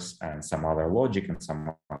transfers and some other logic and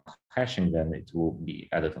some hashing, then it will be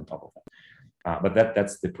added on top of that. But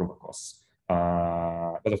that's the prover costs.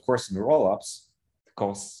 But of course, in rollups,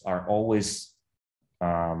 costs are always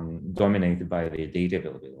dominated by the data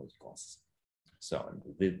availability costs. So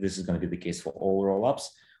this is going to be the case for all rollups.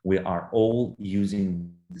 We are all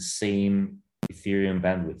using the same Ethereum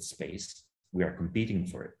bandwidth space. We are competing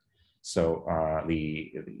for it. So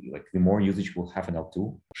the more usage we'll have in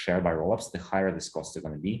L2 shared by rollups, the higher this costs are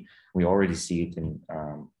going to be. We already see it in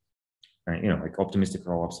like optimistic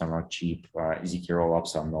rollups are not cheap. zk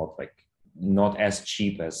rollups are not as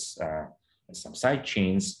cheap as some side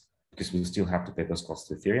chains, because we still have to pay those costs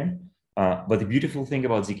to Ethereum. But the beautiful thing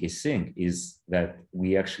about zkSync is that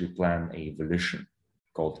we actually plan a volition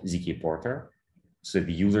called zk Porter. So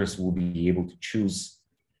the users will be able to choose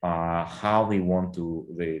how they want to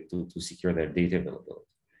secure their data availability.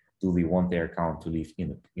 Do they want their account to live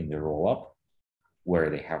in the rollup, where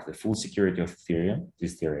they have the full security of Ethereum,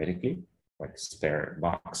 just theoretically, like spare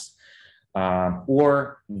box?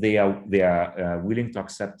 or they are willing to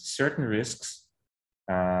accept certain risks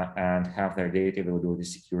and have their data availability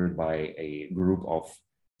secured by a group of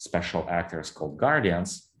special actors called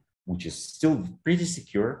guardians, which is still pretty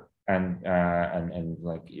secure and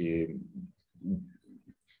like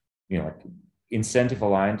like incentive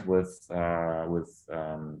aligned with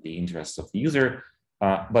the interests of the user,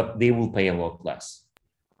 but they will pay a lot less.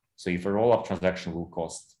 So if a roll-up transaction will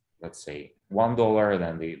cost, let's say, $1,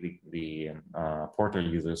 then the Porter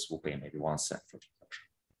users will pay maybe 1 cent for transaction.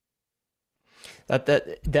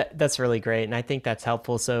 That's really great, and I think that's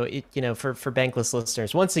helpful. So, for Bankless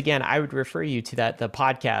listeners, once again, I would refer you to the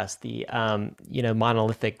podcast, the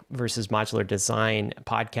monolithic versus modular design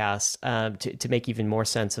podcast, to make even more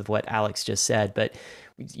sense of what Alex just said. But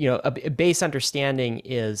a base understanding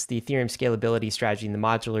is the Ethereum scalability strategy in the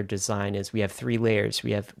modular design is we have 3 layers.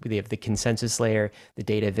 We have the consensus layer, the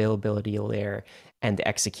data availability layer, and the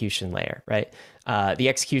execution layer, right? The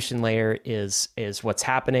execution layer is what's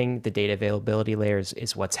happening. The data availability layer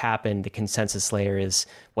is what's happened. The consensus layer is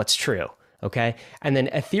what's true, okay? And then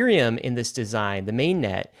Ethereum in this design, the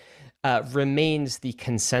mainnet, remains the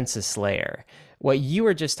consensus layer. What you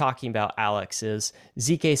were just talking about, Alex, is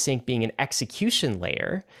zkSync being an execution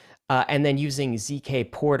layer, and then using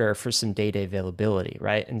zk Porter for some data availability,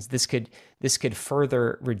 right? And this could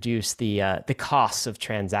further reduce the costs of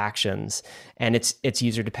transactions, and it's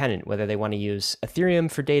user dependent whether they want to use Ethereum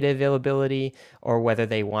for data availability or whether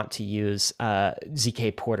they want to use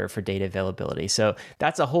zk Porter for data availability. So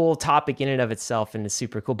that's a whole topic in and of itself, and it's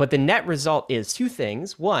super cool. But the net result is 2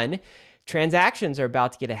 things: 1, transactions are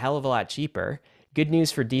about to get a hell of a lot cheaper. Good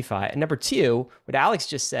news for DeFi. And number 2, what Alex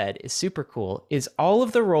just said is super cool, is all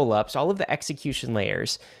of the rollups, all of the execution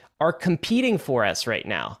layers are competing for us right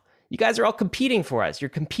now. You guys are all competing for us. You're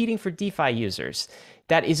competing for DeFi users.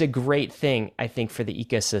 That is a great thing, I think, for the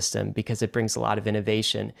ecosystem because it brings a lot of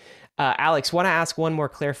innovation. Alex, want to ask one more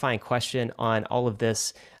clarifying question on all of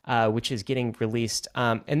this, which is getting released.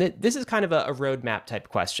 And this is kind of a roadmap type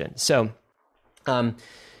question. So zkSync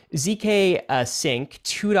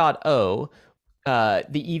 2.0,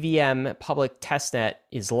 the EVM public testnet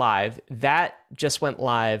is live. That just went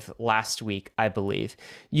live last week, I believe.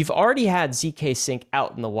 You've already had zkSync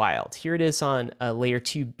out in the wild. Here it is on a layer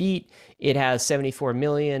 2 beat. It has 74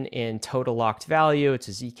 million in total locked value. It's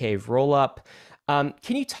a zk rollup.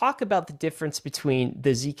 Can you talk about the difference between the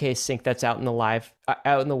zkSync that's out in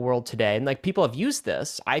the world today? And like people have used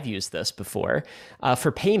this, I've used this before,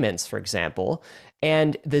 for payments, for example,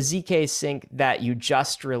 and the zkSync that you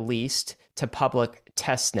just released to public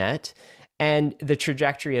testnet, and the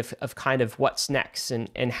trajectory of kind of what's next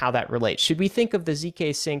and how that relates. Should we think of the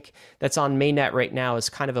zkSync that's on mainnet right now as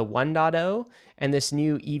kind of a 1.0, and this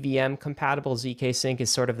new EVM compatible zkSync is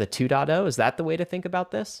sort of the 2.0? Is that the way to think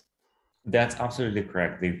about this? That's absolutely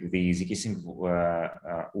correct. The zkSync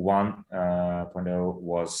 1.0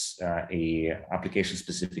 was a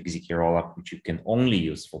application-specific zk rollup, which you can only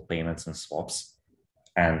use for payments and swaps,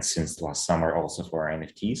 and since last summer also for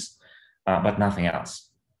NFTs. But nothing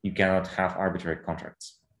else. You cannot have arbitrary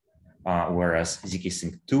contracts. Whereas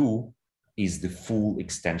zkSync 2 is the full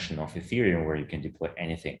extension of Ethereum where you can deploy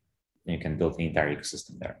anything. And you can build the entire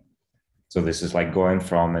ecosystem there. So this is like going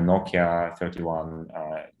from a Nokia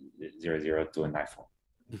 3100 to an iPhone.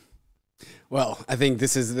 Well, I think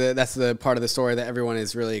that's the part of the story that everyone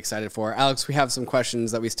is really excited for. Alex, we have some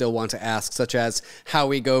questions that we still want to ask, such as how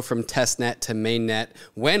we go from testnet to mainnet,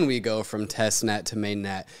 when we go from testnet to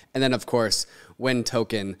mainnet, and then, of course, when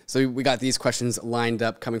token. So we got these questions lined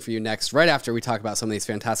up coming for you next, right after we talk about some of these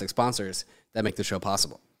fantastic sponsors that make the show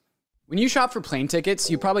possible. When you shop for plane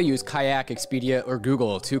tickets, you probably use Kayak, Expedia, or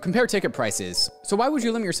Google to compare ticket prices. So why would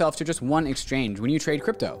you limit yourself to just one exchange when you trade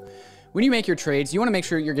crypto? When you make your trades, you want to make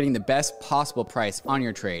sure you're getting the best possible price on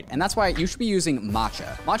your trade, and that's why you should be using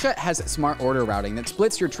Matcha. Matcha has smart order routing that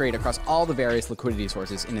splits your trade across all the various liquidity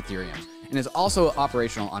sources in Ethereum, and is also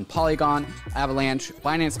operational on Polygon, Avalanche,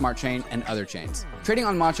 Binance Smart Chain, and other chains. Trading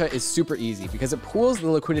on Matcha is super easy because it pools the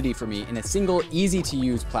liquidity for me in a single,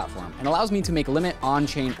 easy-to-use platform and allows me to make limit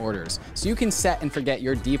on-chain orders, so you can set and forget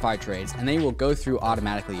your DeFi trades, and they will go through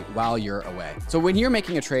automatically while you're away. So when you're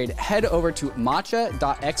making a trade, head over to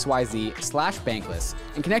matcha.xyz/bankless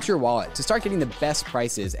and connect your wallet to start getting the best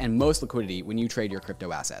prices and most liquidity when you trade your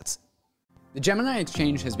crypto assets. The Gemini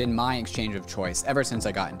exchange has been my exchange of choice ever since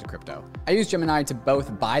I got into crypto. I use Gemini to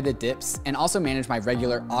both buy the dips and also manage my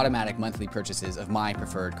regular automatic monthly purchases of my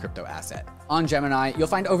preferred crypto asset. On Gemini, you'll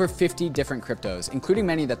find over 50 different cryptos, including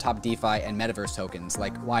many of the top DeFi and metaverse tokens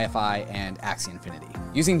like YFI and Axie Infinity.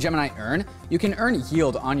 Using Gemini Earn, you can earn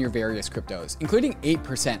yield on your various cryptos, including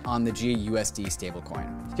 8% on the GUSD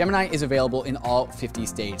stablecoin. Gemini is available in all 50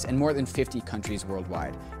 states and more than 50 countries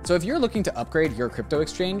worldwide. So if you're looking to upgrade your crypto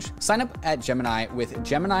exchange, sign up at Gemini with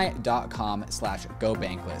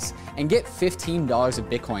gemini.com/gobankless and get $15 of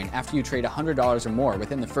Bitcoin after you trade $100 or more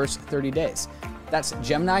within the first 30 days. That's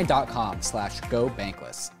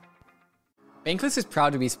gemini.com/gobankless. Bankless is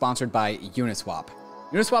proud to be sponsored by Uniswap.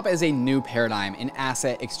 Uniswap is a new paradigm in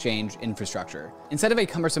asset exchange infrastructure. Instead of a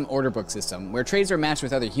cumbersome order book system where trades are matched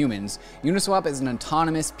with other humans, Uniswap is an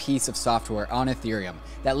autonomous piece of software on Ethereum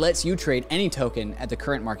that lets you trade any token at the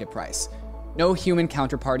current market price. No human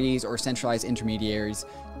counterparties or centralized intermediaries,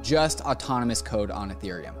 just autonomous code on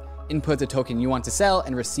Ethereum. Input the token you want to sell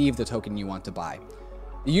and receive the token you want to buy.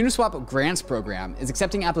 The Uniswap Grants program is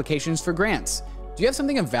accepting applications for grants. Do you have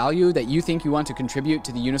something of value that you think you want to contribute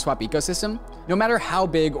to the Uniswap ecosystem? No matter how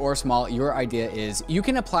big or small your idea is, you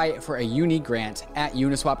can apply for a unique grant at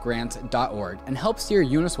uniswapgrant.org and help steer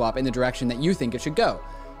Uniswap in the direction that you think it should go.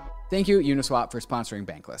 Thank you, Uniswap, for sponsoring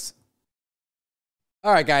Bankless.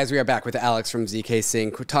 All right, guys, we are back with Alex from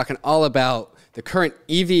zkSync. We're talking all about the current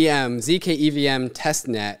EVM, zkEVM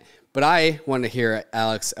testnet, but I want to hear,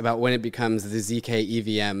 Alex, about when it becomes the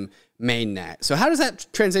zkEVM mainnet. So how does that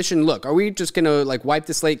transition look? Are we just going to like wipe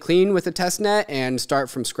the slate clean with a testnet and start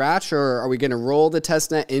from scratch, or are we going to roll the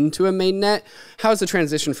testnet into a mainnet? How is the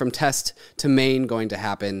transition from test to main going to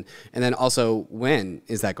happen? And then also, when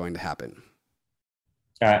is that going to happen?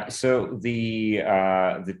 So the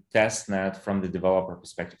testnet from the developer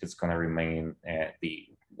perspective is going to remain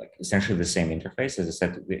essentially the same interface. As I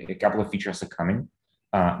said, a couple of features are coming,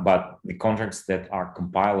 but the contracts that are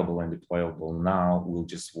compilable and deployable now will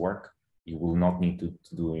just work. You will not need to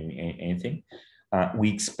do anything.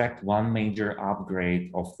 We expect one major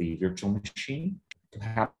upgrade of the virtual machine to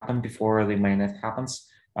happen before the mainnet happens.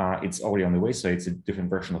 It's already on the way, so it's a different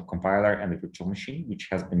version of compiler and the virtual machine, which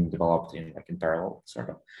has been developed in parallel, sort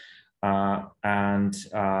of.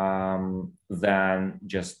 Then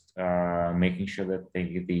just making sure that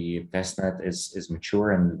the testnet is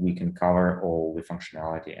mature and we can cover all the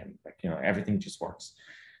functionality and everything just works.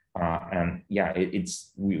 And yeah,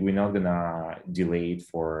 we're not gonna delay it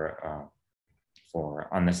for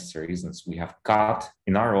unnecessary reasons. We have cut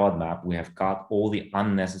in our roadmap. We have cut all the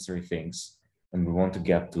unnecessary things. And we want to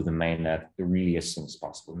get to the mainnet really as soon as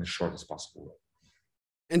possible, in the shortest possible way.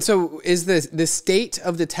 And so is the state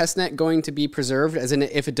of the testnet going to be preserved, as in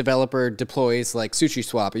if a developer deploys like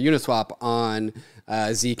SushiSwap or Uniswap on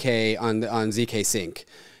zkSync,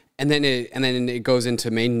 and then it goes into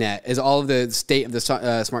mainnet? Is all of the state of the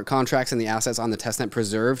smart contracts and the assets on the testnet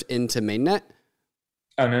preserved into mainnet?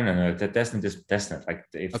 Oh, no. The testnet is testnet.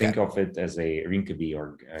 Think of it as a Rinkeby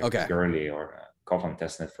or Gurley or Coffin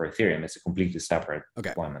testnet for Ethereum. It's a completely separate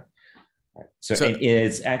deployment. Right. So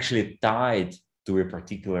it's actually tied to a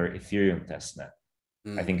particular Ethereum testnet.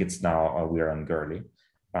 I think it's now we are on Gurley.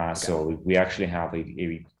 So we actually have a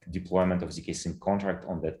deployment of zkSync contract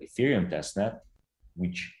on that Ethereum testnet,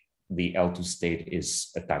 which the L2 state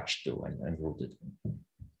is attached to and rooted.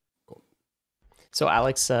 Cool. So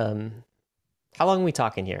Alex, how long are we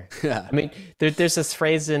talking here? I mean, there's this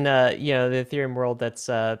phrase in the Ethereum world that's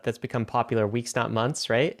become popular: weeks, not months,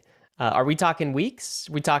 right? Are we talking weeks?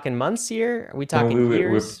 Are we talking months here? Are we talking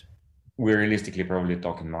years? We're realistically probably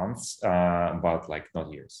talking months, but not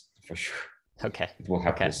years for sure. Okay, it will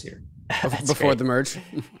happen this year before the merge.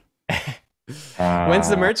 When's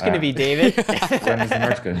the merge going to be, David? When is the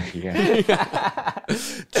merge going to be? Yeah.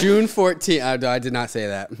 June 14th. I did not say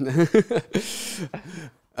that.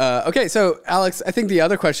 Okay, so Alex, I think the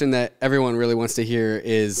other question that everyone really wants to hear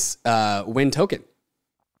is when token.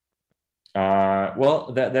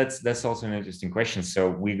 Well, that's also an interesting question. So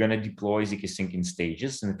we're going to deploy zkSync in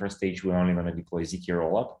stages. In the first stage, we're only going to deploy zk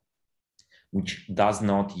rollup, which does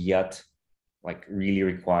not yet really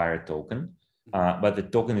require a token, but the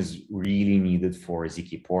token is really needed for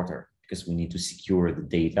zk Porter because we need to secure the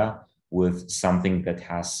data with something that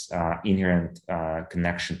has inherent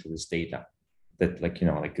connection to this data. That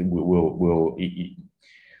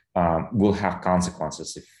will have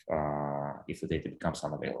consequences if the data becomes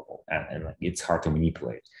unavailable and it's hard to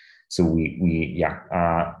manipulate. So we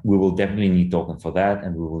will definitely need token for that,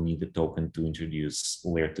 and we will need the token to introduce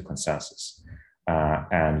layer 2 consensus.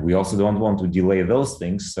 And we also don't want to delay those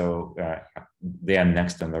things, so they are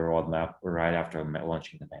next on the roadmap right after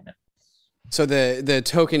launching the mainnet. So the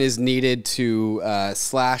token is needed to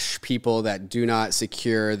slash people that do not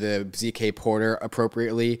secure the zk porter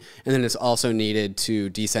appropriately, and then it's also needed to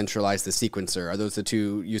decentralize the sequencer. Are those the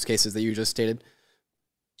two use cases that you just stated?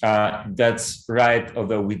 That's right.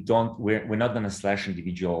 Although we're not going to slash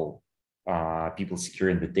individual people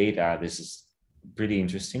securing the data. This is pretty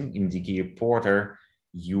interesting. In zk porter,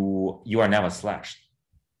 you are never slashed.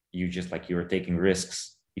 You just like you're taking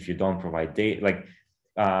risks if you don't provide data. Like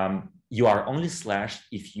you are only slashed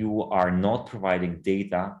if you are not providing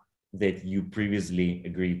data that you previously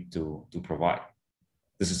agreed to provide.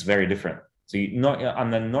 This is very different. So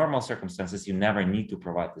under normal circumstances, you never need to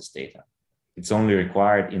provide this data. It's only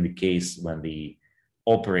required in the case when the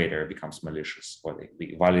operator becomes malicious or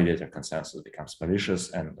the validator consensus becomes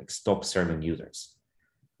malicious and like stops serving users,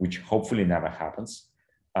 which hopefully never happens.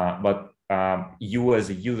 But you as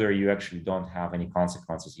a user, you actually don't have any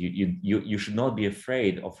consequences. You should not be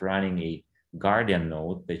afraid of running a Guardian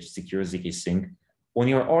node that secures zkSync on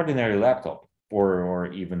your ordinary laptop or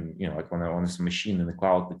even like on a machine in the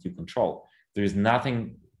cloud that you control. There is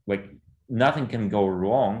nothing can go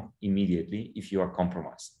wrong immediately if you are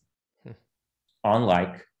compromised,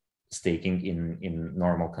 unlike staking in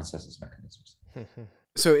normal consensus mechanisms.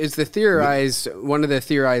 So is one of the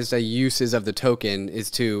theorized uses of the token is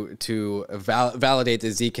to validate the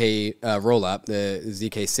zk rollup, the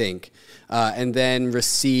zkSync, and then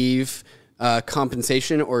receive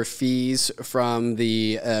compensation or fees from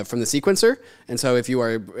the sequencer. And so if you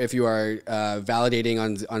are validating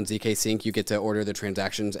on zkSync, you get to order the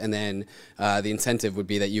transactions, and then the incentive would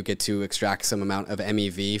be that you get to extract some amount of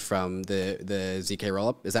MEV from the zk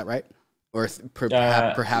rollup. Is that right? Or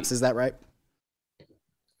perhaps is that right?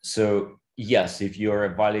 So yes, if you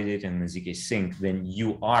are validating the zkSync, then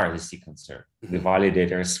you are the sequencer. The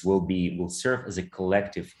validators will serve as a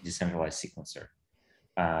collective decentralized sequencer.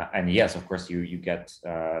 And yes, of course, you get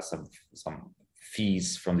some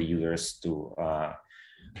fees from the users to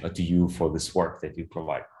you for this work that you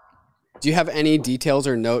provide. Do you have any details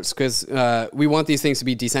or notes? Because we want these things to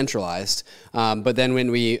be decentralized, but then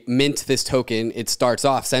when we mint this token, it starts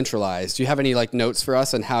off centralized. Do you have any notes for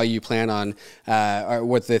us on how you plan on, or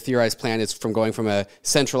what the theorized plan is from going from a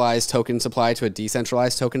centralized token supply to a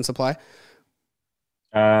decentralized token supply?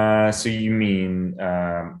 So you mean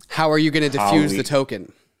how are you going to diffuse the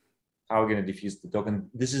token? How are we going to diffuse the token?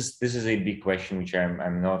 This is a big question which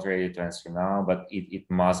I'm not ready to answer now, but it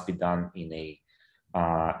must be done in a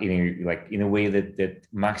way that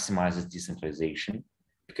maximizes decentralization,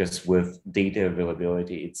 because with data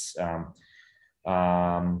availability, it's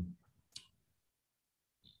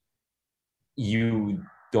you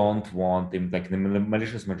don't want them, like the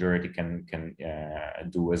malicious majority can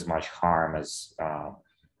do as much harm as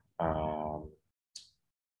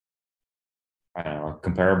I don't know,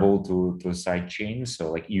 comparable to a side chain.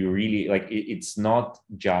 So you really it's not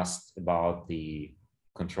just about the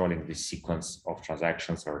controlling the sequence of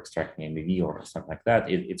transactions or extracting MEV or something like that.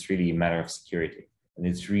 It's really a matter of security. And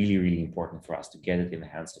it's really, really important for us to get it in the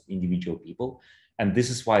hands of individual people. And this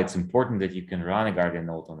is why it's important that you can run a Guardian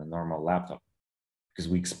node on a normal laptop, because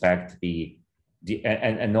we expect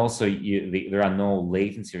and also there are no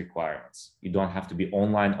latency requirements. You don't have to be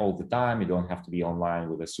online all the time. You don't have to be online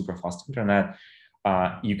with a super fast internet.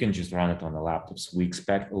 You can just run it on a laptop. So we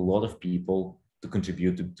expect a lot of people to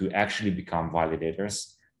contribute to actually become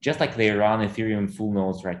validators. Just like they run Ethereum full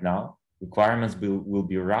nodes right now, requirements will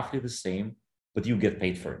be roughly the same, but you get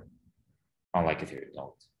paid for it, unlike Ethereum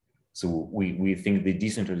nodes. So we think the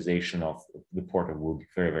decentralization of the portal will be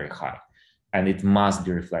very, very high. And it must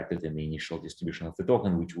be reflected in the initial distribution of the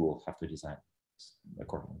token, which we'll have to design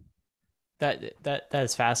accordingly. That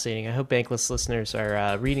is fascinating. I hope Bankless listeners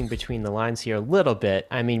are reading between the lines here a little bit.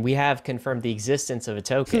 I mean, we have confirmed the existence of a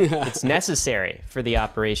token. It's necessary for the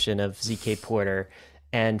operation of zk Porter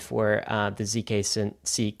and for the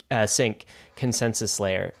zkSync consensus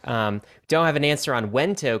layer. Don't have an answer on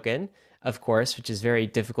when token, of course, which is very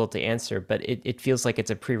difficult to answer, but it feels like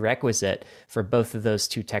it's a prerequisite for both of those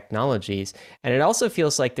two technologies. And it also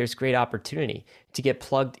feels like there's great opportunity to get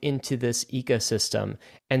plugged into this ecosystem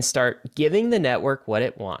and start giving the network what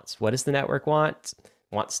it wants. What does the network want?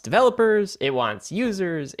 It wants developers, it wants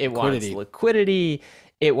users, it wants liquidity,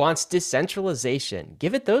 it wants decentralization.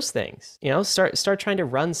 Give it those things. Start trying to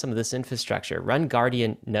run some of this infrastructure, run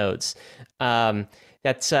Guardian nodes.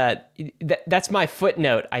 That's my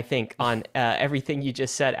footnote, I think, on everything you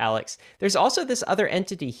just said, Alex. There's also this other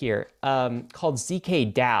entity here called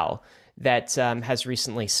zkDAO that has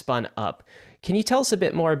recently spun up. Can you tell us a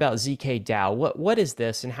bit more about zkDAO? What is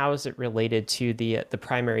this, and how is it related to the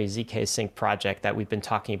primary zkSync project that we've been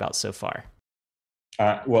talking about so far?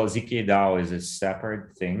 Well, zkDAO is a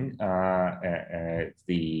separate thing.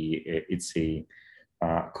 It's a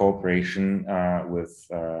cooperation with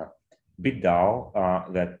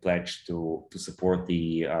BitDAO that pledged to support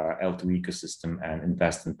the L2 ecosystem and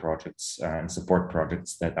invest in projects and support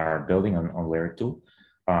projects that are building on layer 2.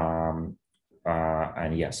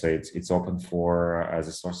 And yeah, so it's open for as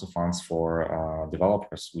a source of funds for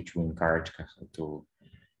developers, which we encourage to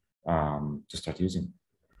start using.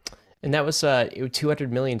 And that was $200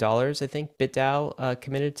 million, I think, BitDAO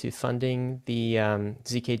committed to funding the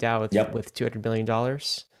zkDAO with $200 million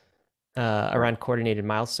around coordinated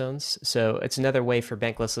milestones. So it's another way for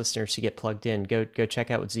Bankless listeners to get plugged in. Go check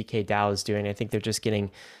out what zkDAO is doing. I think they're just getting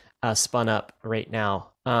spun up right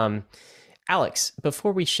now. Alex,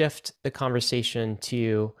 before we shift the conversation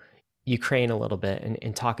to Ukraine a little bit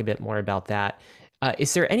and talk a bit more about that,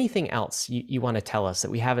 is there anything else you want to tell us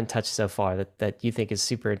that we haven't touched so far that you think is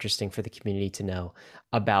super interesting for the community to know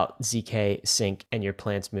about zkSync and your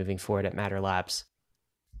plans moving forward at Matter Labs?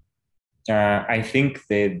 I think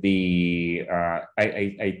that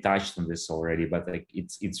I touched on this already, but like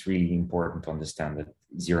it's really important to understand that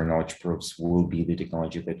zero knowledge proofs will be the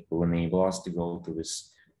technology that will enable us to go to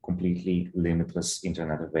this completely limitless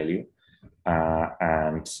internet of value,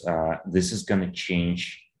 and this is going to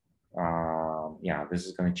change. This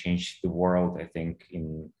is going to change the world, I think,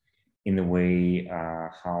 in the way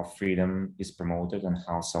how freedom is promoted and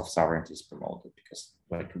how self-sovereignty is promoted, because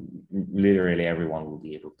like literally everyone will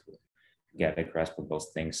be able to get a grasp of those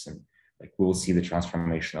things, and like we will see the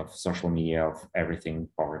transformation of social media, of everything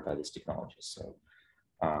powered by this technology. So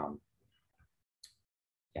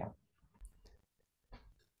yeah.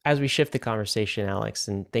 As we shift the conversation, Alex,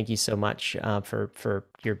 and thank you so much for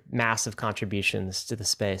your massive contributions to the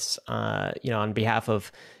space. On behalf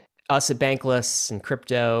of us at Bankless and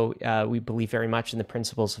crypto, we believe very much in the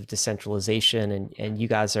principles of decentralization, and you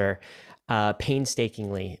guys are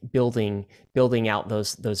painstakingly building out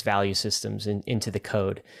those value systems into the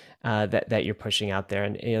code that you're pushing out there,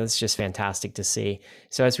 and it's just fantastic to see.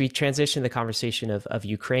 So as we transition the conversation of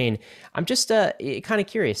Ukraine, I'm just kind of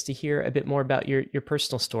curious to hear a bit more about your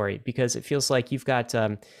personal story, because it feels like you got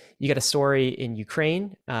a story in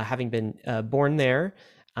Ukraine, having been born there.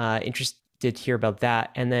 Interested to hear about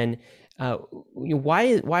that, and then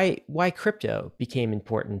why crypto became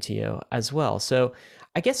important to you as well. So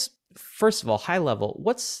I guess, first of all, high level,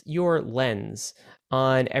 what's your lens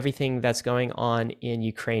on everything that's going on in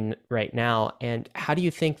Ukraine right now, and how do you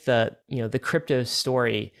think the crypto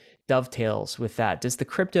story dovetails with that? Does the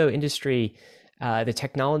crypto industry, the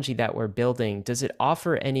technology that we're building, does it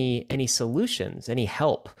offer any solutions, any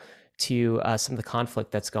help to some of the conflict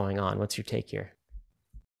that's going on? What's your take here?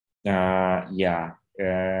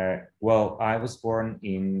 Well, I was born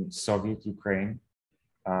in Soviet Ukraine.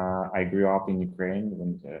 I grew up in Ukraine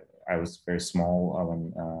when I was very small,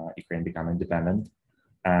 when Ukraine became independent,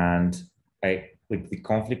 and the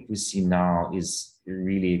conflict we see now is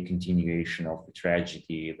really a continuation of the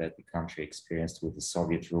tragedy that the country experienced with the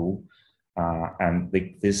Soviet rule, and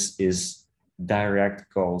this is direct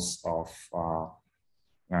cause of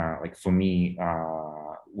for me,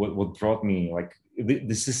 what brought me,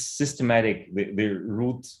 this is systematic, the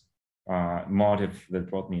root motive that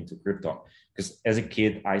brought me into crypto. Because as a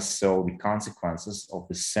kid, I saw the consequences of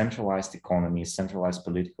the centralized economy, centralized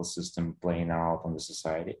political system playing out on the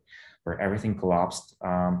society, where everything collapsed.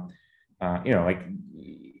 Not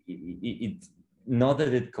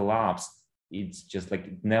that it collapsed, it's just like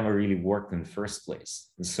it never really worked in the first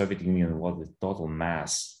place. The Soviet Union was a total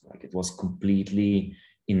mess. Like it was completely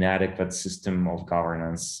inadequate system of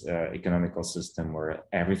governance, economical system where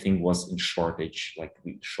everything was in shortage, like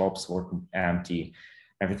the shops were empty,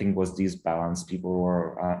 everything was disbalanced, people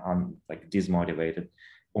were dismotivated.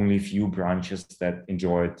 Only a few branches that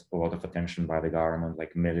enjoyed a lot of attention by the government,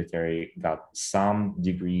 like military, got some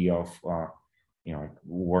degree of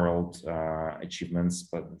world achievements,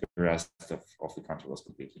 but the rest of the country was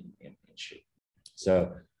completely in shit.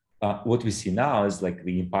 So what we see now is like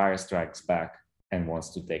the empire strikes back and wants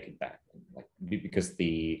to take it back, because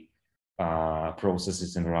the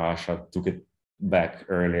processes in Russia took it back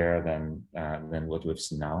earlier than what we've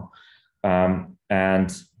seen now,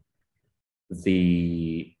 and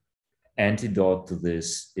the antidote to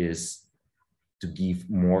this is to give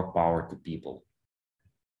more power to people,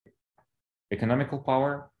 economical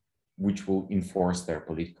power, which will enforce their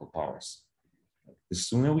political powers. The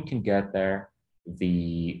sooner we can get there,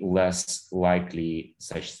 the less likely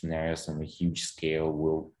such scenarios on a huge scale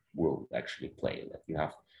will actually play. That you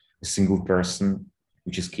have a single person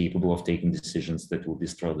which is capable of taking decisions that will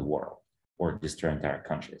destroy the world or destroy entire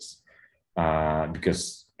countries.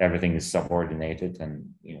 because everything is subordinated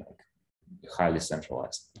and highly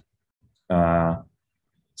centralized.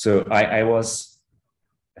 So I was,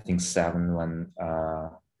 I think, 7 when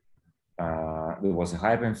there was a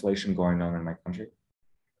hyperinflation going on in my country,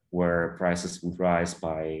 where prices would rise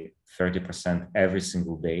by 30% every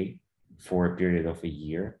single day for a period of a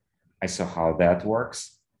year. I saw how that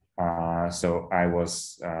works. So I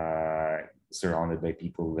was surrounded by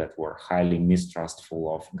people that were highly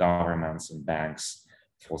mistrustful of governments and banks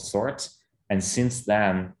for sorts. And since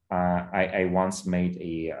then, I once made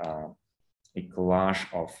a collage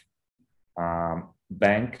of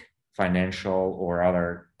bank, financial, or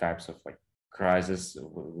other types of like crisis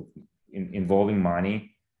involving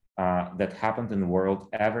money that happened in the world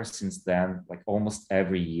ever since then, like almost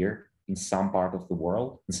every year in some part of the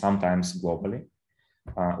world, and sometimes globally,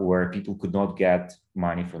 where people could not get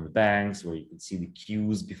money from the banks, where you could see the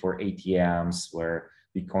queues before ATMs, where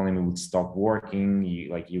the economy would stop working.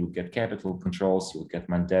 You would get capital controls, you would get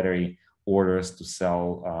mandatory orders to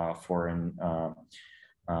sell foreign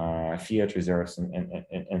fiat reserves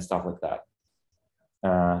and stuff like that.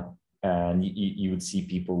 And you would see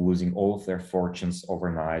people losing all of their fortunes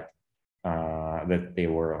overnight that they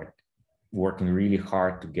were like working really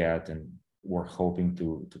hard to get and were hoping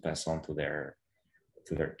to pass on to their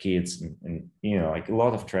kids, and like a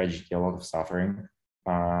lot of tragedy, a lot of suffering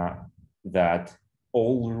that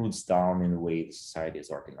all roots down in the way the society is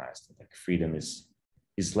organized. Like freedom is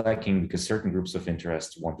lacking because certain groups of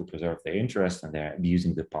interest want to preserve their interest and they're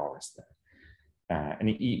abusing the powers there. And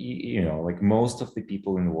like most of the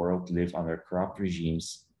people in the world live under corrupt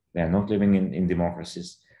regimes. They're not living in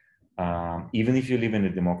democracies. Even if you live in a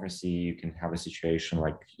democracy, you can have a situation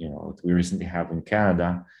like we recently have in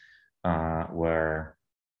Canada, where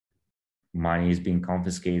money is being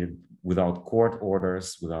confiscated without court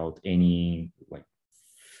orders, without any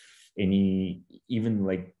even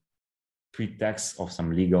like pretext of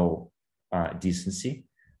some legal decency.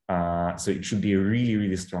 So it should be a really,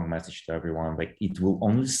 really strong message to everyone. Like it will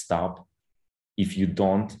only stop if you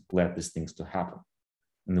don't let these things to happen.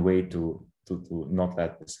 And the way to not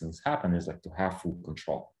let these things happen is like to have full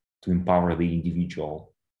control, to empower the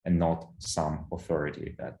individual and not some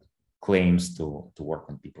authority that claims to work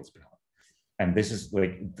on people's behalf. And this is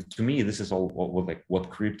like, to me, this is all what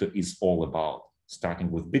crypto is all about,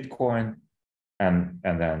 starting with Bitcoin and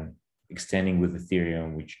then extending with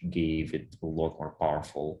Ethereum, which gave it a lot more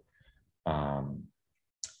powerful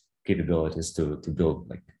capabilities to build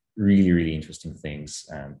like really, really interesting things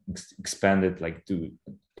and expand it, like to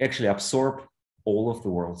actually absorb all of the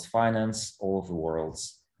world's finance, all of the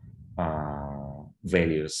world's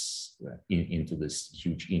values into this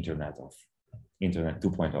huge internet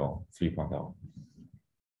 2.0, 3.0.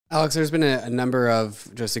 Alex, there's been a number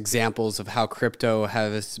of just examples of how crypto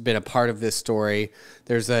has been a part of this story.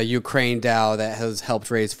 There's a Ukraine DAO that has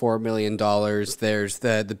helped raise $4 million. There's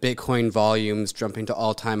the Bitcoin volumes jumping to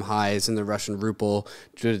all-time highs in the Russian ruble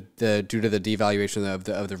due to the devaluation of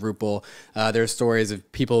the ruble. There's stories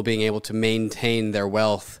of people being able to maintain their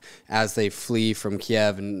wealth as they flee from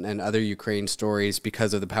Kiev and other Ukraine stories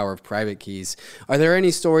because of the power of private keys. Are there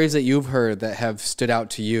any stories that you've heard that have stood out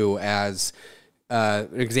to you as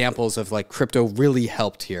examples of like crypto really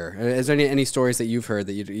helped here? Is there any stories that you've heard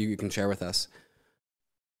that you can share with us?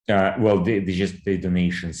 Well, the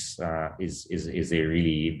donations is a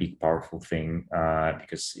really big, powerful thing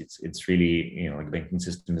because it's really, like banking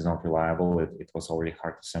system is not reliable. It was already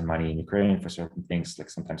hard to send money in Ukraine for certain things. Like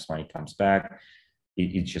sometimes money comes back.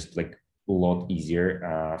 It's just like a lot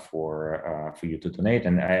easier for you to donate.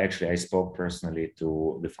 And I spoke personally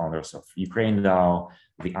to the founders of Ukraine DAO,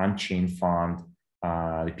 the Unchained Fund,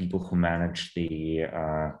 the people who manage the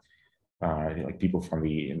like people from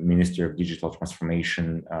the Ministry of Digital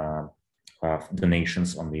Transformation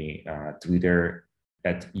donations on the Twitter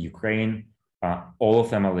at Ukraine. All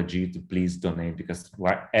of them are legit to please donate, because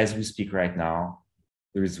as we speak right now,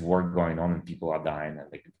 there is war going on and people are dying, and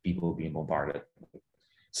like people being bombarded,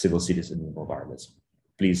 civil citizens being bombarded. So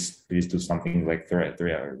please do something. Like there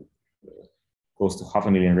are close to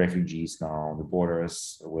 500,000 refugees now on the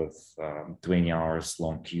borders with 20 hours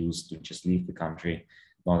long queues to just leave the country.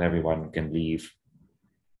 Not everyone can leave.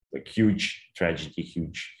 Like huge tragedy,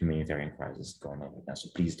 huge humanitarian crisis going on right now. So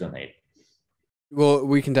please donate. Well,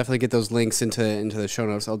 we can definitely get those links into the show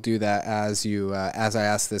notes. I'll do that as I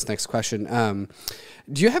ask this next question.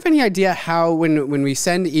 Do you have any idea how, when we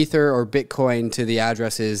send Ether or Bitcoin to the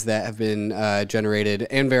addresses that have been generated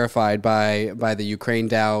and verified by the Ukraine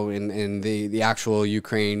DAO and the actual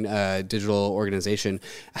Ukraine digital organization,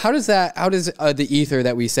 how does the Ether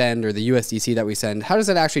that we send or the USDC that we send, how does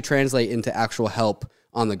that actually translate into actual help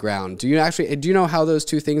on the ground. Do you know how those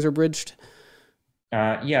two things are bridged?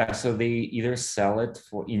 Yeah, so they either sell it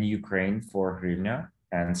in Ukraine for hryvnia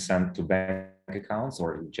and send to bank accounts,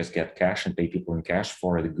 or just get cash and pay people in cash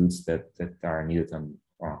for the goods that are needed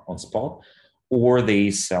on spot, or they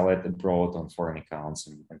sell it abroad on foreign accounts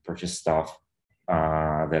and purchase stuff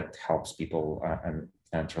that helps people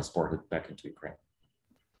and transport it back into Ukraine.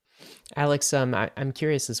 Alex, I'm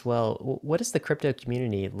curious as well. What does the crypto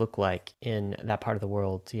community look like in that part of the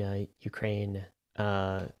world? Ukraine,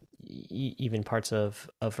 even parts of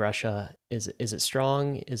Russia. Is it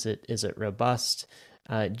strong? Is it robust?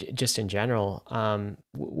 Just in general,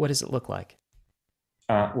 what does it look like?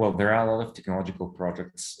 Well, there are a lot of technological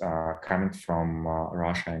projects coming from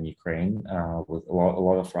Russia and Ukraine with a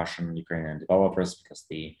lot of Russian and Ukrainian developers, because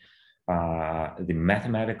the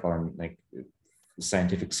mathematical and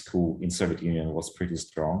scientific school in Soviet Union was pretty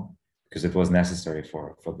strong, because it was necessary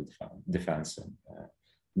for the defense and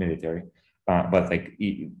military. But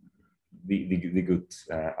the good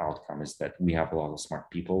outcome is that we have a lot of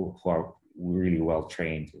smart people who are really well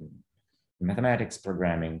trained in mathematics,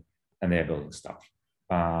 programming, and they're building stuff.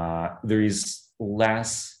 There is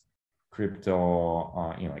less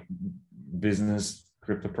crypto, business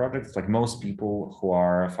crypto projects. Like most people who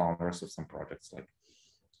are founders of some projects, like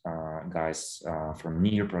guys from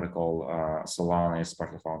Near Protocol, Solana is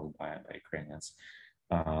partly founded by Ukrainians.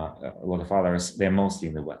 A lot of others, they're mostly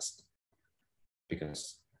in the West,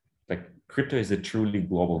 because crypto is a truly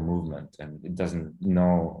global movement and it doesn't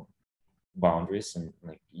know boundaries, and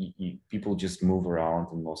people just move around,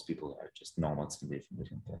 and most people are just nomads in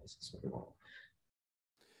different places of the world.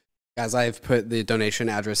 As I've put the donation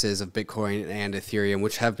addresses of Bitcoin and Ethereum,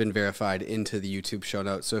 which have been verified, into the YouTube show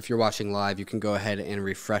notes. So if you're watching live, you can go ahead and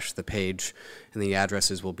refresh the page, and the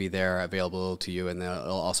addresses will be there available to you, and they'll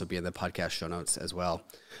also be in the podcast show notes as well.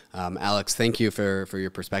 Alex, thank you for your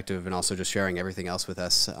perspective, and also just sharing everything else with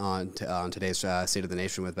us on today's State of the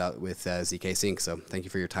Nation with zkSync. So thank you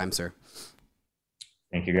for your time, sir.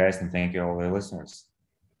 Thank you, guys, and thank you all the listeners.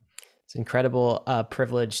 It's an incredible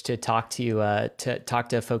privilege to talk to you, to talk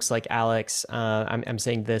to folks like Alex. I'm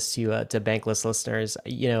saying this to Bankless listeners.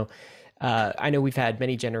 I know we've had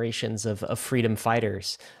many generations of freedom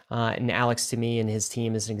fighters, and Alex, to me and his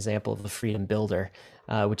team, is an example of a freedom builder,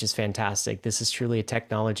 which is fantastic. This is truly a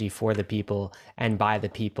technology for the people and by the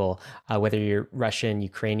people, whether you're Russian,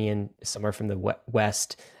 Ukrainian, somewhere from the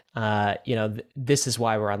West. This is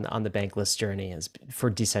why we're on the Bankless journey, is for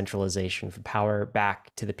decentralization, for power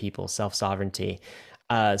back to the people, self-sovereignty.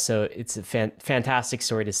 So it's a fantastic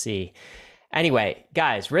story to see. Anyway,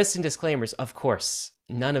 guys, risks and disclaimers, of course.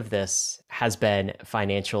 None of this has been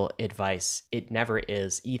financial advice. It never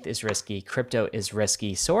is. ETH is risky. Crypto is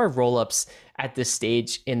risky. So are rollups at this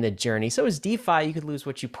stage in the journey. So is DeFi. You could lose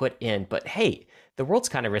what you put in. But hey, the world's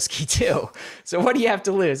kind of risky too. So what do you have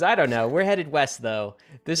to lose? I don't know. We're headed west though.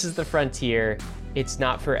 This is the frontier. It's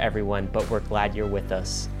not for everyone, but we're glad you're with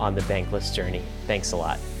us on the Bankless journey. Thanks a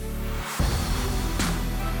lot.